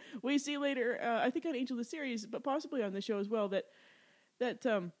 We see later, I think on Angel the series, but possibly on the show as well, that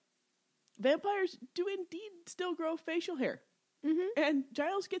vampires do indeed still grow facial hair. Mm-hmm. And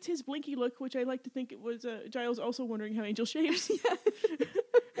Giles gets his blinky look, which I like to think it was Giles also wondering how Angel shaves.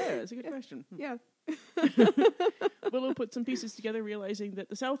 Yeah, that's a good question. Yeah. Willow puts some pieces together, realizing that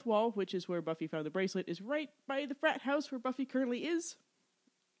the south wall, which is where Buffy found the bracelet, is right by the frat house where Buffy currently is.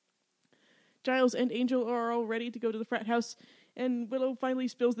 Giles and Angel are all ready to go to the frat house, and Willow finally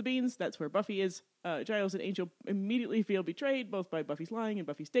spills the beans. That's where Buffy is. Giles and Angel immediately feel betrayed, both by Buffy's lying and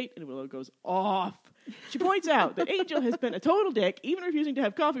Buffy's date, and Willow goes off. She points out that Angel has been a total dick, even refusing to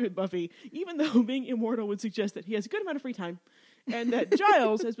have coffee with Buffy, even though being immortal would suggest that he has a good amount of free time, and that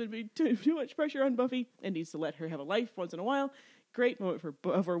Giles has been putting too much pressure on Buffy and needs to let her have a life once in a while. Great moment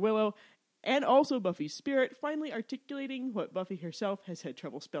for Willow. And also Buffy's spirit, finally articulating what Buffy herself has had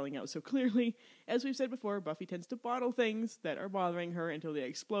trouble spelling out so clearly. As we've said before, Buffy tends to bottle things that are bothering her until they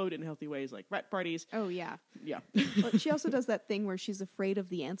explode in healthy ways, like rat parties. Oh, yeah. Yeah. Well, she also does that thing where she's afraid of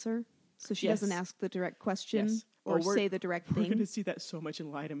the answer, so she doesn't ask the direct question or say the direct thing. We're going to see that so much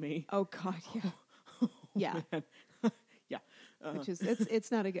in Lie to Me. Oh, God, yeah. Yeah. Man. Yeah. Which is,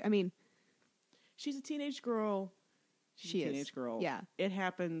 it's not a good, I mean. She's a teenage girl. She is. Teenage girl. Yeah. It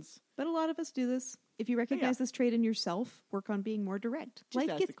happens. But a lot of us do this. If you recognize this trait in yourself, work on being more direct. Just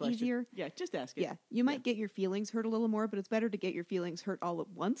Life gets easier. Yeah, just ask it. Yeah. You might get your feelings hurt a little more, but it's better to get your feelings hurt all at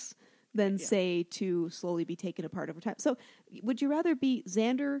once than, say, to slowly be taken apart over time. So would you rather be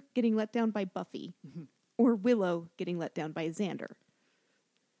Xander getting let down by Buffy or Willow getting let down by Xander?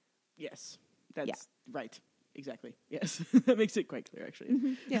 Yes. That's right. Exactly. Yes. That makes it quite clear, actually.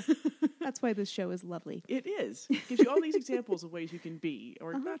 Mm-hmm. Yeah. That's why this show is lovely. It is. It gives you all these examples of ways you can be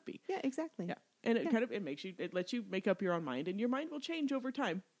or not be. Yeah, exactly. Yeah. And it lets you make up your own mind, and your mind will change over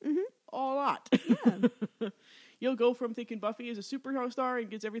time. Mm-hmm. A lot. Yeah. You'll go from thinking Buffy is a superstar and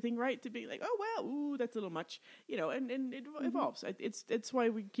gets everything right to be like, oh, well, ooh, that's a little much. And it evolves. It's why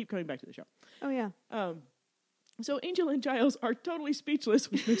we keep coming back to the show. Oh, yeah. So Angel and Giles are totally speechless,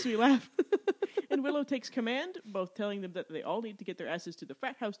 which makes me laugh. And Willow takes command, both telling them that they all need to get their asses to the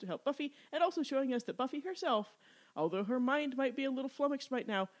frat house to help Buffy, and also showing us that Buffy herself, although her mind might be a little flummoxed right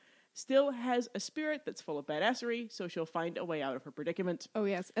now, still has a spirit that's full of badassery, so she'll find a way out of her predicament. Oh,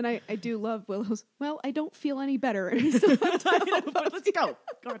 yes. And I do love Willow's, well, I don't feel any better. And we still have time but let's go.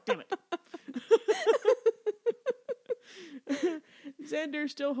 God damn it. Xander,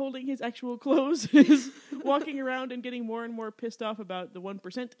 still holding his actual clothes, is walking around and getting more and more pissed off about the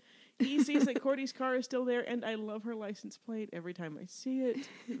 1%. He sees that Cordy's car is still there, and I love her license plate every time I see it.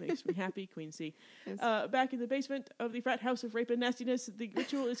 It makes me happy, Queen C. Yes. Back in the basement of the frat house of rape and nastiness, the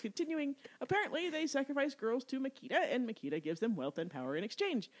ritual is continuing. Apparently, they sacrifice girls to Makita, and Makita gives them wealth and power in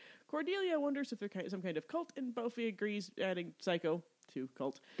exchange. Cordelia wonders if they're some kind of cult, and Buffy agrees, adding Psycho to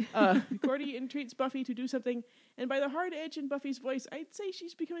cult. Cordy entreats Buffy to do something, and by the hard edge in Buffy's voice, I'd say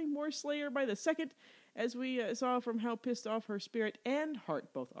she's becoming more Slayer by the second, as we saw from how pissed off her spirit and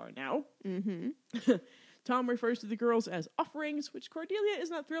heart both are now. Mm-hmm. Tom refers to the girls as offerings, which Cordelia is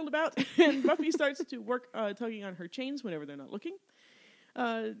not thrilled about, and Buffy starts to work tugging on her chains whenever they're not looking.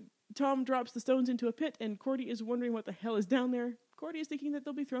 Tom drops the stones into a pit, and Cordy is wondering what the hell is down there. Cordy is thinking that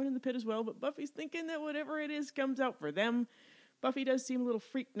they'll be thrown in the pit as well, but Buffy's thinking that whatever it is comes out for them. Buffy does seem a little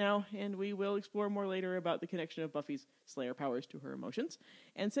freaked now, and we will explore more later about the connection of Buffy's Slayer powers to her emotions.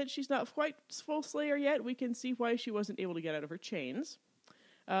 And since she's not quite full Slayer yet, we can see why she wasn't able to get out of her chains.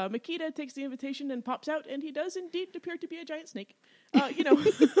 Makita takes the invitation and pops out, and he does indeed appear to be a giant snake.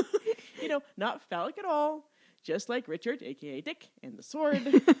 Not phallic at all, just like Richard, a.k.a. Dick, and the sword.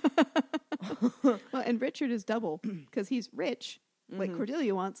 Well, and Richard is double, because he's rich, like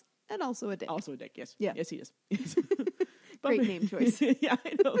Cordelia wants, and also a dick. Also a dick, yes. Yeah. Yes, he is. Yes. Great name choice. Yeah,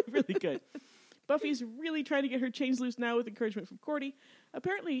 I know. Really good. Buffy's really trying to get her chains loose now with encouragement from Cordy.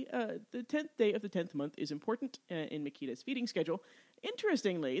 Apparently, the 10th day of the 10th month is important in Makita's feeding schedule.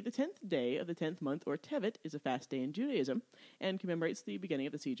 Interestingly, the 10th day of the 10th month, or Tevet, is a fast day in Judaism and commemorates the beginning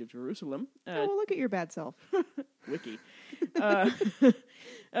of the siege of Jerusalem. Oh, well, look at your bad self. Wiki.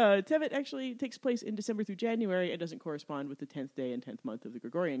 Tevet actually takes place in December through January and doesn't correspond with the 10th day and 10th month of the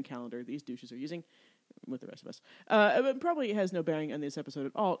Gregorian calendar these douches are using with the rest of us. It probably has no bearing on this episode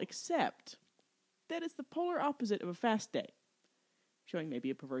at all, except that it's the polar opposite of a fast day, showing maybe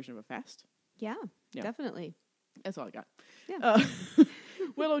a perversion of a fast. Yeah. Definitely. That's all I got. Yeah.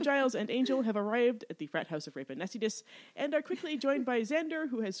 Willow, Giles, and Angel have arrived at the frat house of rape and nastiness and are quickly joined by Xander,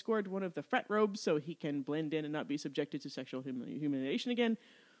 who has scored one of the frat robes so he can blend in and not be subjected to sexual humiliation again.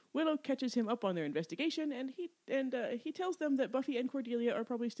 Willow catches him up on their investigation, and he tells them that Buffy and Cordelia are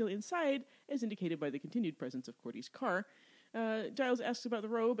probably still inside, as indicated by the continued presence of Cordy's car. Giles asks about the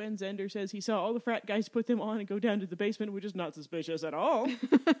robe, and Xander says he saw all the frat guys put them on and go down to the basement, which is not suspicious at all.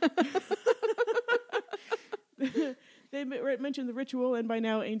 They mention the ritual, and by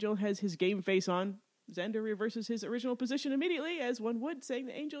now Angel has his game face on. Xander reverses his original position immediately, as one would, saying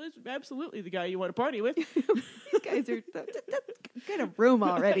that Angel is absolutely the guy you want to party with. These guys are kind of room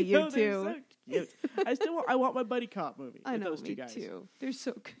already, you two. They're so cute. I want my buddy cop movie. I know, those two me guys. too. They're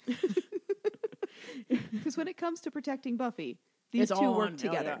so good. Because when it comes to protecting Buffy, these it's two work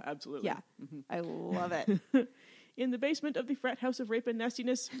together. Yeah, absolutely. Yeah, I love it. In the basement of the frat house of rape and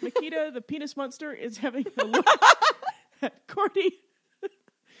nastiness, Makita, the penis monster, is having a look at Cordy,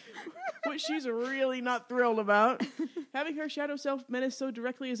 which she's really not thrilled about. Having her shadow self menace so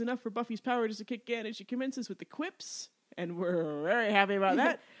directly is enough for Buffy's powers to kick in, and she commences with the quips, and we're very happy about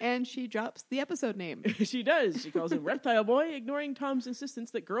that. And she drops the episode name. She does. She calls him Reptile Boy, ignoring Tom's insistence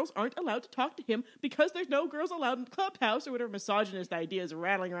that girls aren't allowed to talk to him because there's no girls allowed in the clubhouse, or whatever misogynist ideas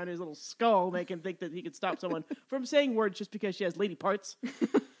rattling around his little skull make him think that he could stop someone from saying words just because she has lady parts.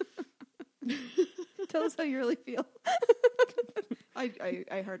 Tell us how you really feel.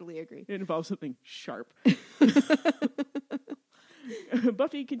 I heartily agree. It involves something sharp.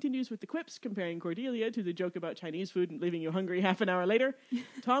 Buffy continues with the quips, comparing Cordelia to the joke about Chinese food and leaving you hungry half an hour later.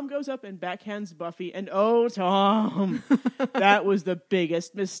 Tom goes up and backhands Buffy, and oh, Tom, that was the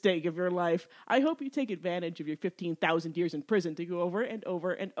biggest mistake of your life. I hope you take advantage of your 15,000 years in prison to go over and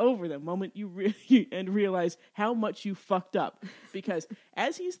over and over the moment you realize how much you fucked up. Because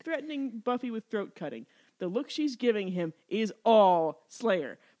as he's threatening Buffy with throat cutting, the look she's giving him is all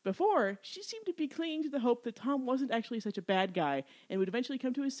Slayer. Before, she seemed to be clinging to the hope that Tom wasn't actually such a bad guy and would eventually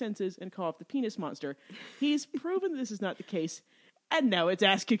come to his senses and call off the penis monster. He's proven this is not the case, and now it's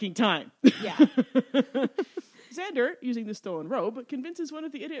ass-kicking time. Yeah. Xander, using the stolen robe, convinces one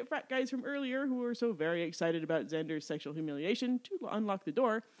of the idiot frat guys from earlier who were so very excited about Xander's sexual humiliation to unlock the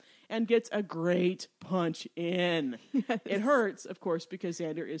door, and gets a great punch in. Yes. It hurts, of course, because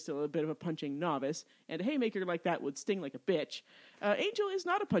Xander is still a bit of a punching novice, and a haymaker like that would sting like a bitch. Angel is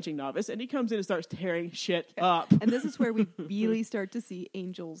not a punching novice, and he comes in and starts tearing shit up. And this is where we really start to see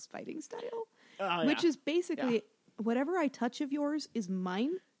Angel's fighting style, which is basically whatever I touch of yours is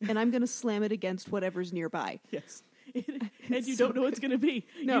mine, and I'm going to slam it against whatever's nearby. Yes. And you don't know what it's going to be.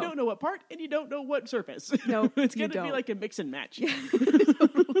 No. You don't know what part, and you don't know what surface. No, it's going to be like a mix and match. Yeah,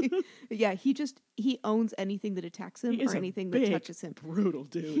 totally. Yeah, he owns anything that attacks him or anything that touches him. Brutal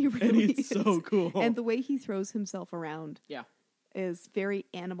dude. He really and he's so cool. And the way he throws himself around is very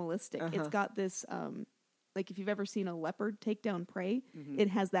animalistic. Uh-huh. It's got this, like if you've ever seen a leopard take down prey, it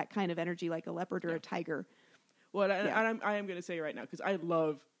has that kind of energy like a leopard or a tiger. Well, I am going to say right now, because I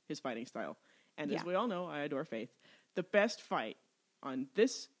love his fighting style. And as we all know, I adore Faith. The best fight on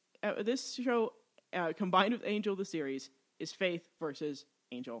this show, combined with Angel the series, is Faith versus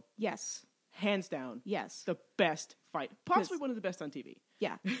Angel. Yes. Hands down. Yes. The best fight. Possibly one of the best on TV.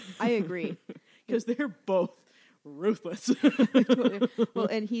 Yeah, I agree. Because they're both ruthless. Well,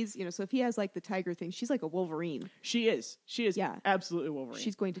 and he's, so if he has like the tiger thing, she's like a Wolverine. She is absolutely Wolverine.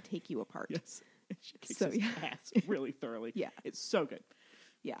 She's going to take you apart. Yes. She kicks his ass really thoroughly. Yeah. It's so good.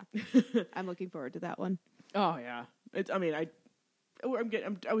 Yeah. I'm looking forward to that one. Oh, yeah. I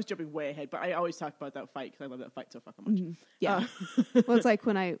was jumping way ahead, but I always talk about that fight because I love that fight so fucking much. Mm-hmm. Yeah. Well, it's like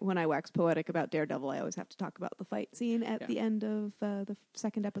when I wax poetic about Daredevil, I always have to talk about the fight scene at the end of the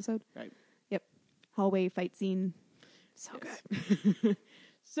second episode. Right. Yep. Hallway fight scene. So good.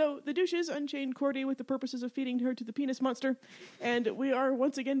 So the douches unchain Cordy with the purposes of feeding her to the penis monster, and we are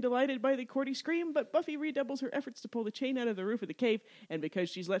once again delighted by the Cordy scream, but Buffy redoubles her efforts to pull the chain out of the roof of the cave, and because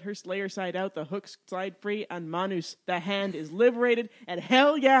she's let her slayer side out, the hooks slide free, and Manus, the hand, is liberated, and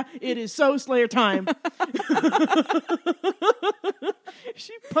hell yeah, it is so Slayer time!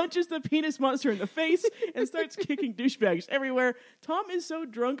 She punches the penis monster in the face and starts kicking douchebags everywhere. Tom is so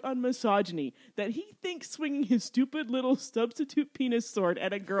drunk on misogyny that he thinks swinging his stupid little substitute penis sword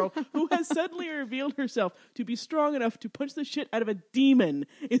at a girl who has suddenly revealed herself to be strong enough to punch the shit out of a demon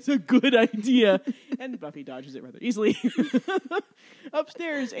is a good idea. And Buffy dodges it rather easily.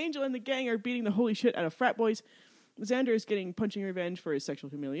 Upstairs, Angel and the gang are beating the holy shit out of frat boys. Xander is getting punching revenge for his sexual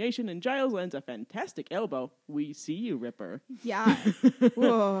humiliation, and Giles lends a fantastic elbow. We see you, Ripper. Yeah.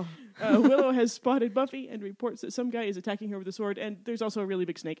 Whoa. Willow has spotted Buffy and reports that some guy is attacking her with a sword, and there's also a really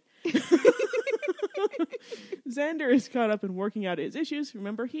big snake. Xander is caught up in working out his issues.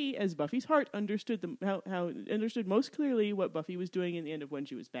 Remember, he, as Buffy's heart, understood understood most clearly what Buffy was doing in the end of When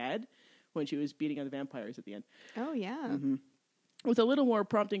She Was Bad, when she was beating on the vampires at the end. Oh, yeah. Mm-hmm. With a little more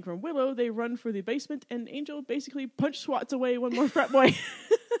prompting from Willow, they run for the basement, and Angel basically punch swats away one more frat boy.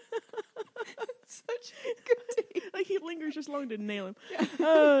 Such a good day. Like, he lingers just long to nail him.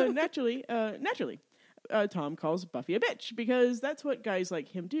 Naturally, Tom calls Buffy a bitch, because that's what guys like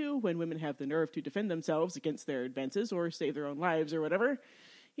him do when women have the nerve to defend themselves against their advances or save their own lives or whatever.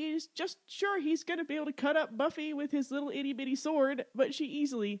 He's just sure he's going to be able to cut up Buffy with his little itty-bitty sword, but she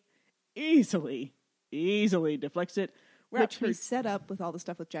easily deflects it. Which we set up with all the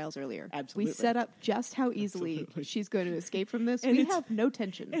stuff with Giles earlier. Absolutely. We set up just how easily she's going to escape from this. And we have no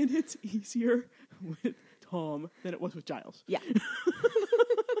tension. And it's easier with Tom than it was with Giles. Yeah.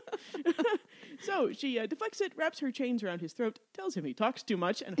 So she deflects it, wraps her chains around his throat, tells him he talks too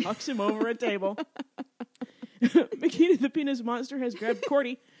much, and hucks him over a table. Makita the penis monster has grabbed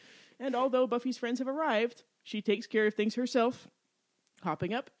Cordy, and although Buffy's friends have arrived, she takes care of things herself,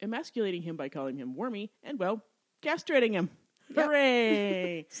 hopping up, emasculating him by calling him Wormy, and, well, castrating him. Yep.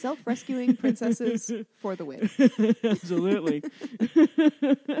 Hooray! Self-rescuing princesses for the win. Absolutely.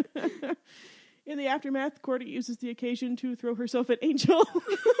 In the aftermath, Cordy uses the occasion to throw herself at Angel.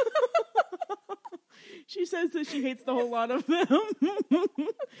 She says that she hates the whole lot of them.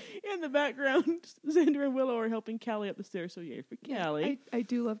 In the background, Xander and Willow are helping Callie up the stairs, so yay for Callie. I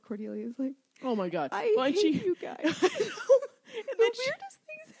do love Cordelia's like, oh my god. I hate you guys. And the weirdest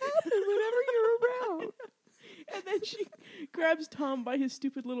things happen whenever you're around. And then she grabs Tom by his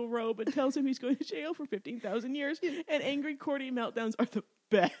stupid little robe and tells him he's going to jail for 15,000 years. And angry Cordy meltdowns are the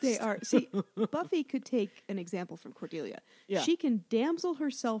best. They are. See, Buffy could take an example from Cordelia. Yeah. She can damsel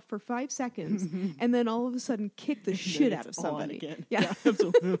herself for 5 seconds and then all of a sudden kick the shit out of somebody. Again. Yeah,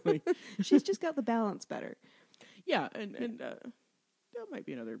 absolutely. She's just got the balance better. Yeah, and there might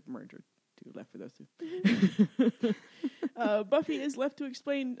be another merge or two left for those two. Buffy is left to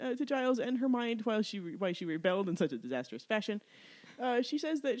explain to Giles and her mind why she rebelled in such a disastrous fashion. She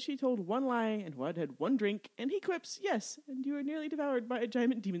says that she told one lie and had one drink, and he quips, "Yes, and you were nearly devoured by a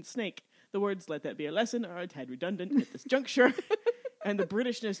giant demon snake." The words "let that be a lesson" are a tad redundant at this juncture, and the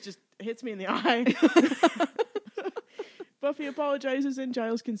Britishness just hits me in the eye. Buffy apologizes, and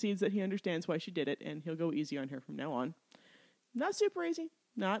Giles concedes that he understands why she did it, and he'll go easy on her from now on. Not super easy,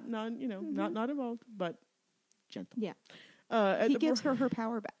 not involved, but gentle. Yeah, he gives her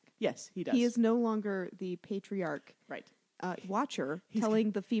power back. Yes, he does. He is no longer the patriarch, right? Watcher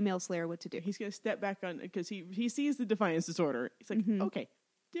telling the female Slayer what to do. He's going to step back on because he sees the Defiance disorder. He's like, okay,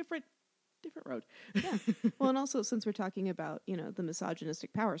 different road. Yeah. Well, and also since we're talking about the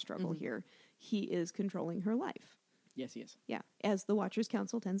misogynistic power struggle here, he is controlling her life. Yes, he is. Yeah, as the Watchers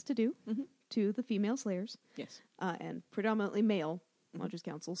Council tends to do to the female Slayers. Yes. And predominantly male Watchers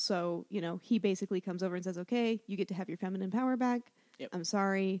Council. So, he basically comes over and says, okay, you get to have your feminine power back. Yep. I'm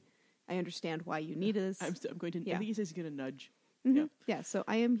sorry. I understand why you need this. I'm going to, I think he says he's going to nudge. Mm-hmm. Yeah, so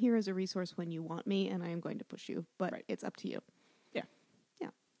I am here as a resource when you want me, and I am going to push you, but it's up to you. Yeah. Yeah.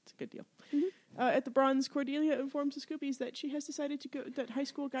 It's a good deal. Mm-hmm. At the Bronze, Cordelia informs the Scoobies that she has decided that high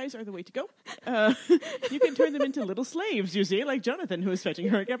school guys are the way to go. You can turn them into little slaves, you see, like Jonathan, who is fetching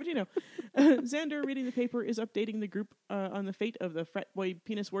her a cappuccino. Xander, reading the paper, is updating the group on the fate of the frat boy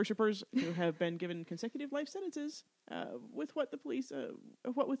penis worshippers who have been given consecutive life sentences, with the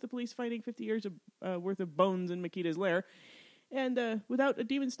police finding 50 years worth of bones in Makita's lair. And without a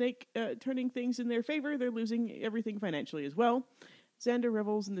demon snake turning things in their favor, they're losing everything financially as well. Xander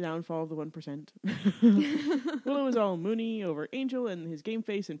revels in the downfall of the 1%. Willow is all moony over Angel and his game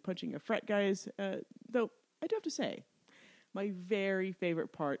face and punching of frat guys. Though, I do have to say, my very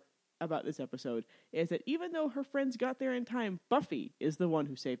favorite part about this episode is that even though her friends got there in time, Buffy is the one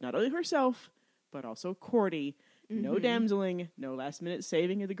who saved not only herself, but also Cordy. No damseling, no last-minute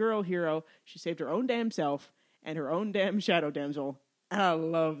saving of the girl hero. She saved her own damn self and her own damn shadow damsel. I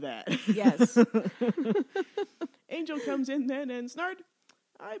love that. Yes. Angel comes in then and Snard,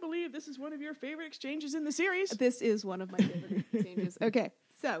 I believe this is one of your favorite exchanges in the series. This is one of my favorite exchanges. Okay,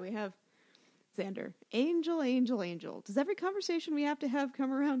 so we have Xander. Angel, Angel, Angel. Does every conversation we have to have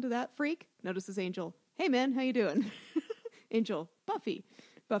come around to that freak? Notices Angel. Hey, man, how you doing? Angel. Buffy.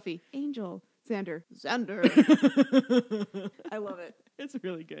 Buffy. Angel. Xander. Xander. I love it. It's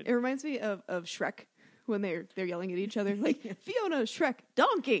really good. It reminds me of Shrek when they're yelling at each other like, Fiona, Shrek,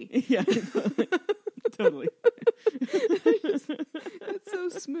 donkey. Yeah, totally. It's so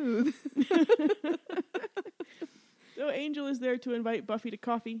smooth. So Angel is there to invite Buffy to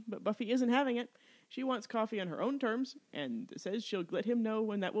coffee, but Buffy isn't having it. She wants coffee on her own terms and says she'll let him know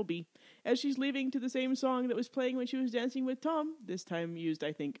when that will be. As she's leaving to the same song that was playing when she was dancing with Tom, this time used,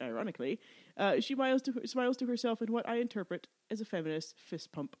 I think, ironically, she smiles to herself in what I interpret as a feminist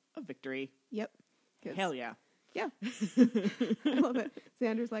fist pump of victory. Yep. Hell yeah. Yeah. I love it.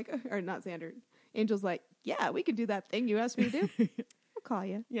 Xander's like, or not Xander. Angel's like, yeah, we can do that thing you asked me to do. I'll call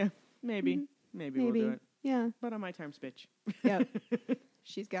you. Yeah, maybe. Mm-hmm. Maybe we'll do it. Yeah. But on my terms, bitch. Yep.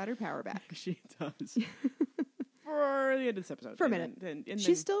 She's got her power back. She does. For the end of this episode. For a minute. And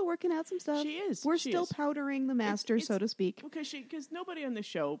she's still working out some stuff. She is. We're still powdering the master, so to speak. Because nobody on the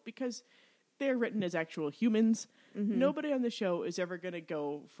show, because they're written as actual humans, nobody on the show is ever going to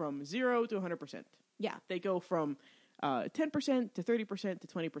go from 0 to 100%. Yeah. They go from 10% to 30% to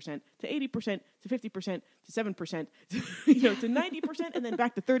 20% to 80% to 50% to 7% to 90% and then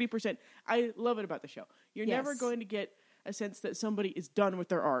back to 30%. I love it about the show. You're never going to get a sense that somebody is done with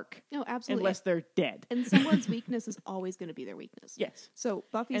their arc. No, absolutely. Unless they're dead. And someone's weakness is always going to be their weakness. Yes. So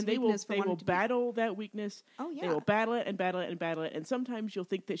Buffy's and they weakness will battle that weakness. Oh, yeah. They will battle it and battle it and battle it. And sometimes you'll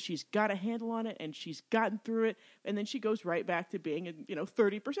think that she's got a handle on it and she's gotten through it. And then she goes right back to being,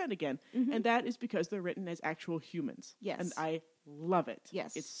 30% again. Mm-hmm. And that is because they're written as actual humans. Yes. And I love it.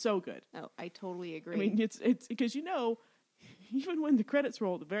 Yes. It's so good. Oh, I totally agree. I mean, it's because even when the credits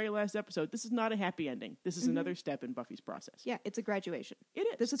roll, the very last episode, this is not a happy ending. This is another step in Buffy's process. Yeah, it's a graduation. It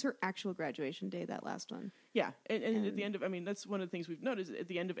is. This is her actual graduation day, that last one. Yeah, and at the end of, that's one of the things we've noticed, at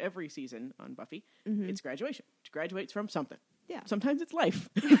the end of every season on Buffy, it's graduation. She graduates from something. Yeah. Sometimes it's life.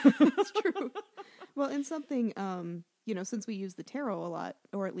 That's true. Well, and something, since we use the tarot a lot,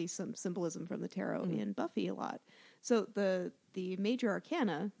 or at least some symbolism from the tarot in Buffy a lot, so the major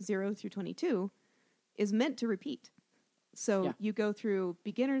arcana, 0 through 22, is meant to repeat. So you go through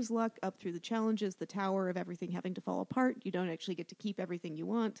beginner's luck up through the challenges, the tower of everything having to fall apart. You don't actually get to keep everything you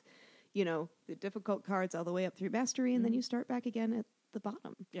want. The difficult cards all the way up through mastery, and then you start back again at the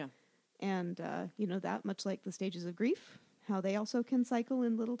bottom. Yeah. And, that much like the stages of grief, how they also can cycle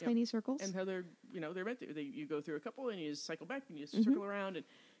in little tiny circles. And how they're meant to. You go through a couple and you just cycle back and you just circle around. And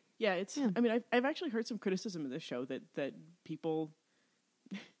I mean, I've actually heard some criticism of this show that people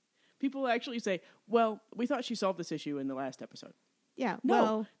actually say, well, we thought she solved this issue in the last episode. Yeah,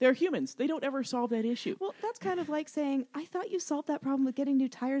 no, they're humans. They don't ever solve that issue. Well, that's kind of like saying, I thought you solved that problem with getting new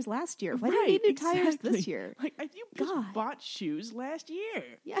tires last year. Why do you need new tires this year? Like, you just bought shoes last year.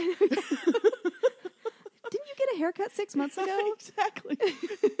 Yeah. Didn't you get a haircut 6 months ago? Exactly.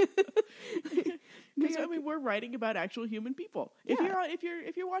 Because I mean, we're writing about actual human people. Yeah.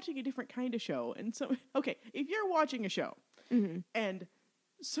 If you're watching a different kind of show, and so if you're watching a show and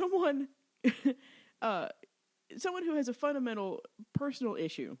someone who has a fundamental personal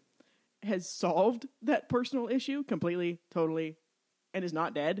issue has solved that personal issue completely, totally, and is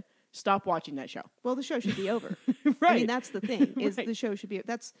not dead, stop watching that show. Well, the show should be over. Right. I mean, that's the thing, is the show should be...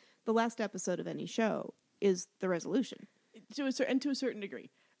 That's the last episode of any show is the resolution. To a certain degree.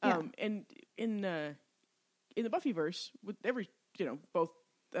 Yeah. And in the Buffyverse, with every, both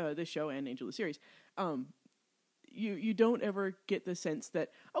this show and Angel the series, you don't ever get the sense that,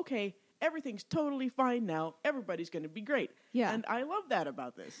 okay, everything's totally fine now. Everybody's going to be great. Yeah. And I love that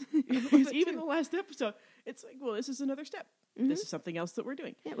about this. Because even the last episode, it's like, well, this is another step. This is something else that we're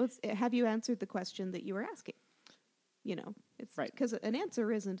doing. Yeah, well, have you answered the question that you were asking? It's right. Because an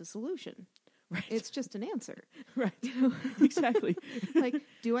answer isn't a solution. Right. It's just an answer. Right. Exactly. Like,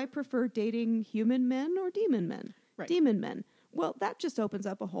 do I prefer dating human men or demon men? Right. Demon men. Well, that just opens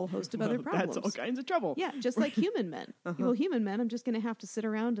up a whole host of other problems. That's all kinds of trouble. Yeah, just like human men. Well, human men, I'm just going to have to sit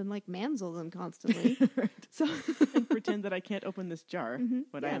around and manzel them constantly. Right. So and pretend that I can't open this jar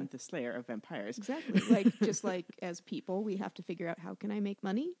when I am the slayer of vampires. Exactly. Just like as people, we have to figure out, how can I make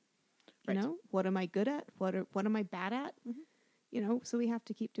money? You what am I good at? What am I bad at? So we have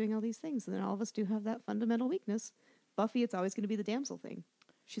to keep doing all these things. And then all of us do have that fundamental weakness. Buffy, it's always going to be the damsel thing.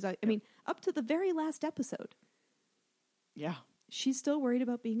 She's, I mean, up to the very last episode. Yeah. She's still worried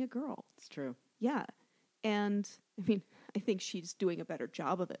about being a girl. It's true. Yeah. And, I mean, I think she's doing a better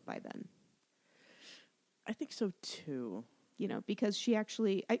job of it by then. I think so, too. Because she I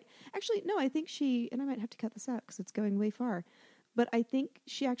think she, and I might have to cut this out because it's going way far, but I think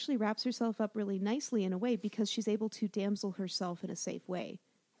she actually wraps herself up really nicely in a way because she's able to damsel herself in a safe way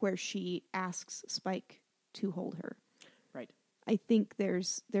where she asks Spike to hold her. Right. I think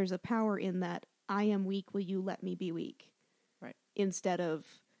there's a power in that, I am weak, will you let me be weak? Right. Instead of,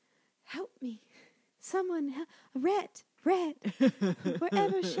 help me, someone, Ret,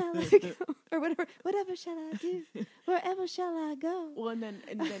 wherever shall I go? Or whatever shall I do? Wherever shall I go? Well, and then,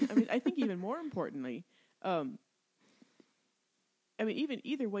 I mean, I think even more importantly, I mean, even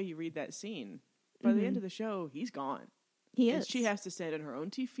either way you read that scene, by the end of the show, he's gone. He and is. She has to stand on her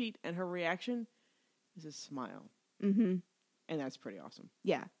own 2 feet, and her reaction is a smile. Mm-hmm. And that's pretty awesome.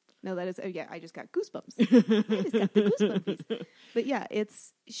 Yeah. No, that is, I just got goosebumps. I just got the goosebumps. But yeah,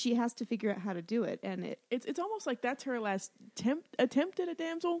 she has to figure out how to do it. And it's almost like that's her last attempt at a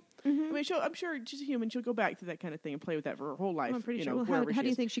damsel. Mm-hmm. I mean, I'm sure she's a human. She'll go back to that kind of thing and play with that for her whole life. I'm pretty sure. Well, how do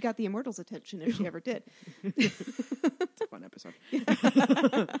you think she got the Immortals' attention if she ever did? It's a fun episode.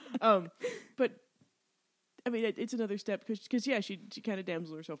 But I mean, it's another step because she kind of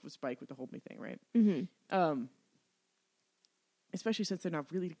damsels herself with Spike with the hold me thing, right? Mm-hmm. Especially since they're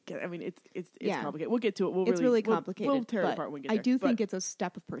not really together. I mean, it's complicated. We'll get to it. It's really complicated. We'll tear it apart when we get there. I do think it's a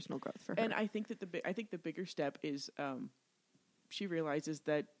step of personal growth for her. And I think that the bigger step is she realizes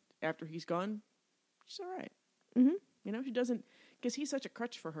that after he's gone, she's all right. Mm-hmm. She doesn't, because he's such a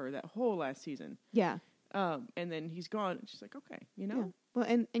crutch for her that whole last season. Yeah. And then he's gone, and she's like, okay, Yeah. Well,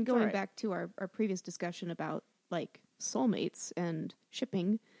 and going back to our previous discussion about soulmates and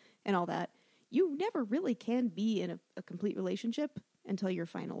shipping and all that, you never really can be in a complete relationship until you're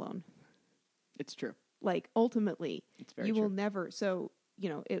fine alone. It's true. Ultimately, it's very you true. will never. So,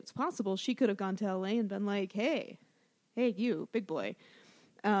 it's possible she could have gone to LA and been like, hey, you, big boy,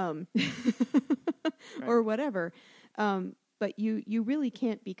 or whatever. But you really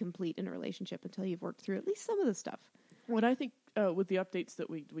can't be complete in a relationship until you've worked through at least some of the stuff. What I think with the updates that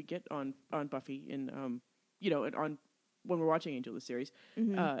we get on Buffy and on when we're watching Angel the series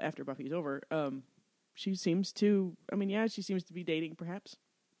after Buffy's over, she seems to. I mean, she seems to be dating, perhaps.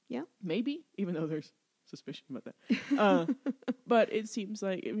 Yeah, maybe, even though there's suspicion about that. But it seems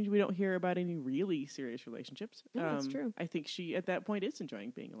like we don't hear about any really serious relationships. No, that's true. I think she at that point is enjoying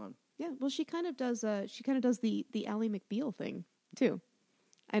being alone. Yeah, well, she kind of does. She kind of does the Ally McBeal thing too.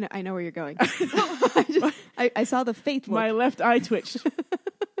 I know where you're going. I saw the faith look. My left eye twitched.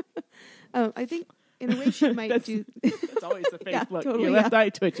 I think in a way she might do. That's always the faith look. Totally, Your left eye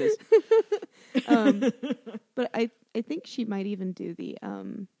twitches. But I think she might even do the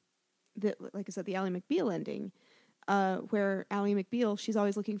like I said, the Ally McBeal ending, where Ally McBeal, she's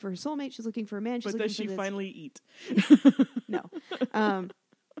always looking for her soulmate. She's looking for a man. She's but looking does she for this. finally eat? No,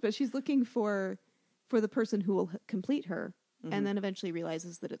 but she's looking for the person who will complete her, and then eventually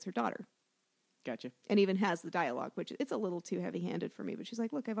realizes that it's her daughter. Gotcha. And even has the dialogue, which it's a little too heavy-handed for me. But she's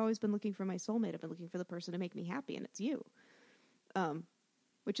like, "Look, I've always been looking for my soulmate. I've been looking for the person to make me happy, and it's you."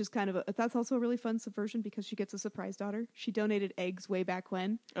 Which is kind of that's also a really fun subversion because she gets a surprise daughter. She donated eggs way back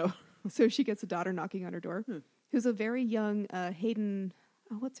when. Oh. So she gets a daughter knocking on her door, who's a very young Hayden.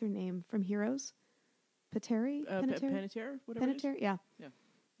 Oh, what's her name from Heroes? Panettiere? Panettiere? Whatever it is? Panettiere?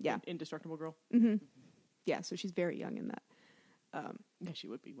 Yeah. Indestructible girl. Mm-hmm. Yeah, so she's very young in that. Yeah, she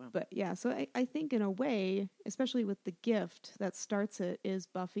would be. Wow. But yeah, so I think in a way, especially with the gift that starts it, is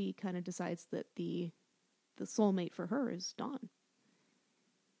Buffy kind of decides that the soulmate for her is Dawn.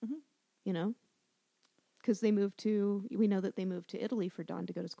 Mm-hmm. You know? Because we know that they moved to Italy for Dawn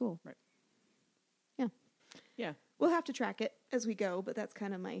to go to school. Right. Yeah. Yeah. We'll have to track it as we go, but that's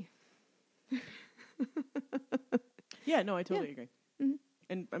kind of my... Yeah, no, I totally agree. Mm-hmm.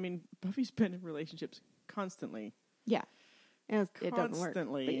 And, I mean, Buffy's been in relationships constantly. Yeah. And it doesn't work.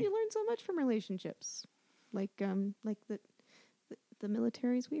 Constantly. But you learn so much from relationships. Like the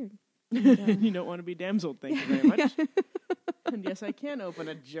military's weird. And, you don't want to be damseled, thank you very much. And yes, I can open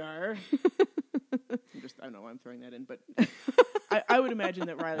a jar. I don't know why I'm throwing that in, but I would imagine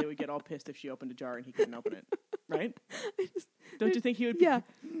that Riley would get all pissed if she opened a jar and he couldn't open it, right? Don't you think he would be? Yeah.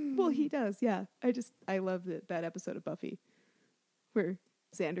 Well, he does, yeah. I love that episode of Buffy where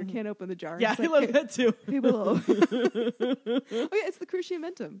Xander can't open the jar. Yeah, I love that too. Hey, Willow. Oh, yeah, it's the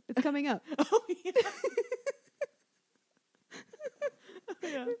Cruciamentum. It's coming up. Oh, yeah.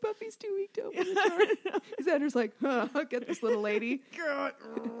 Yeah. Buffy's too weak to open the jar. Xander's like, I'll get this little lady. God.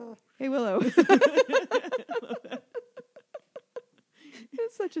 Hey, Willow.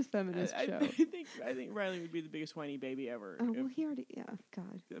 It's such a feminist show. I think Riley would be the biggest whiny baby ever. Oh, well, he already... Yeah,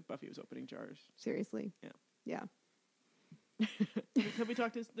 God. If Buffy was opening jars. Seriously. Yeah. Yeah. Have we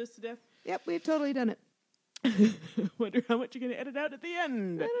talked this to death? Yep, we've totally done it. Wonder how much you're going to edit out at the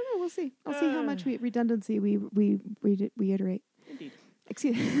end. I don't know. We'll see. I'll see how much redundancy we reiterate. Indeed.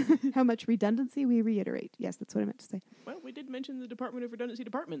 How much redundancy we reiterate. Yes, that's what I meant to say. Well, we did mention the Department of Redundancy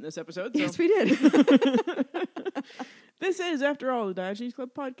department in this episode. So. Yes, we did. This is, after all, the Diogenes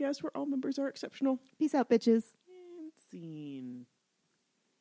Club podcast where all members are exceptional. Peace out, bitches. And scene.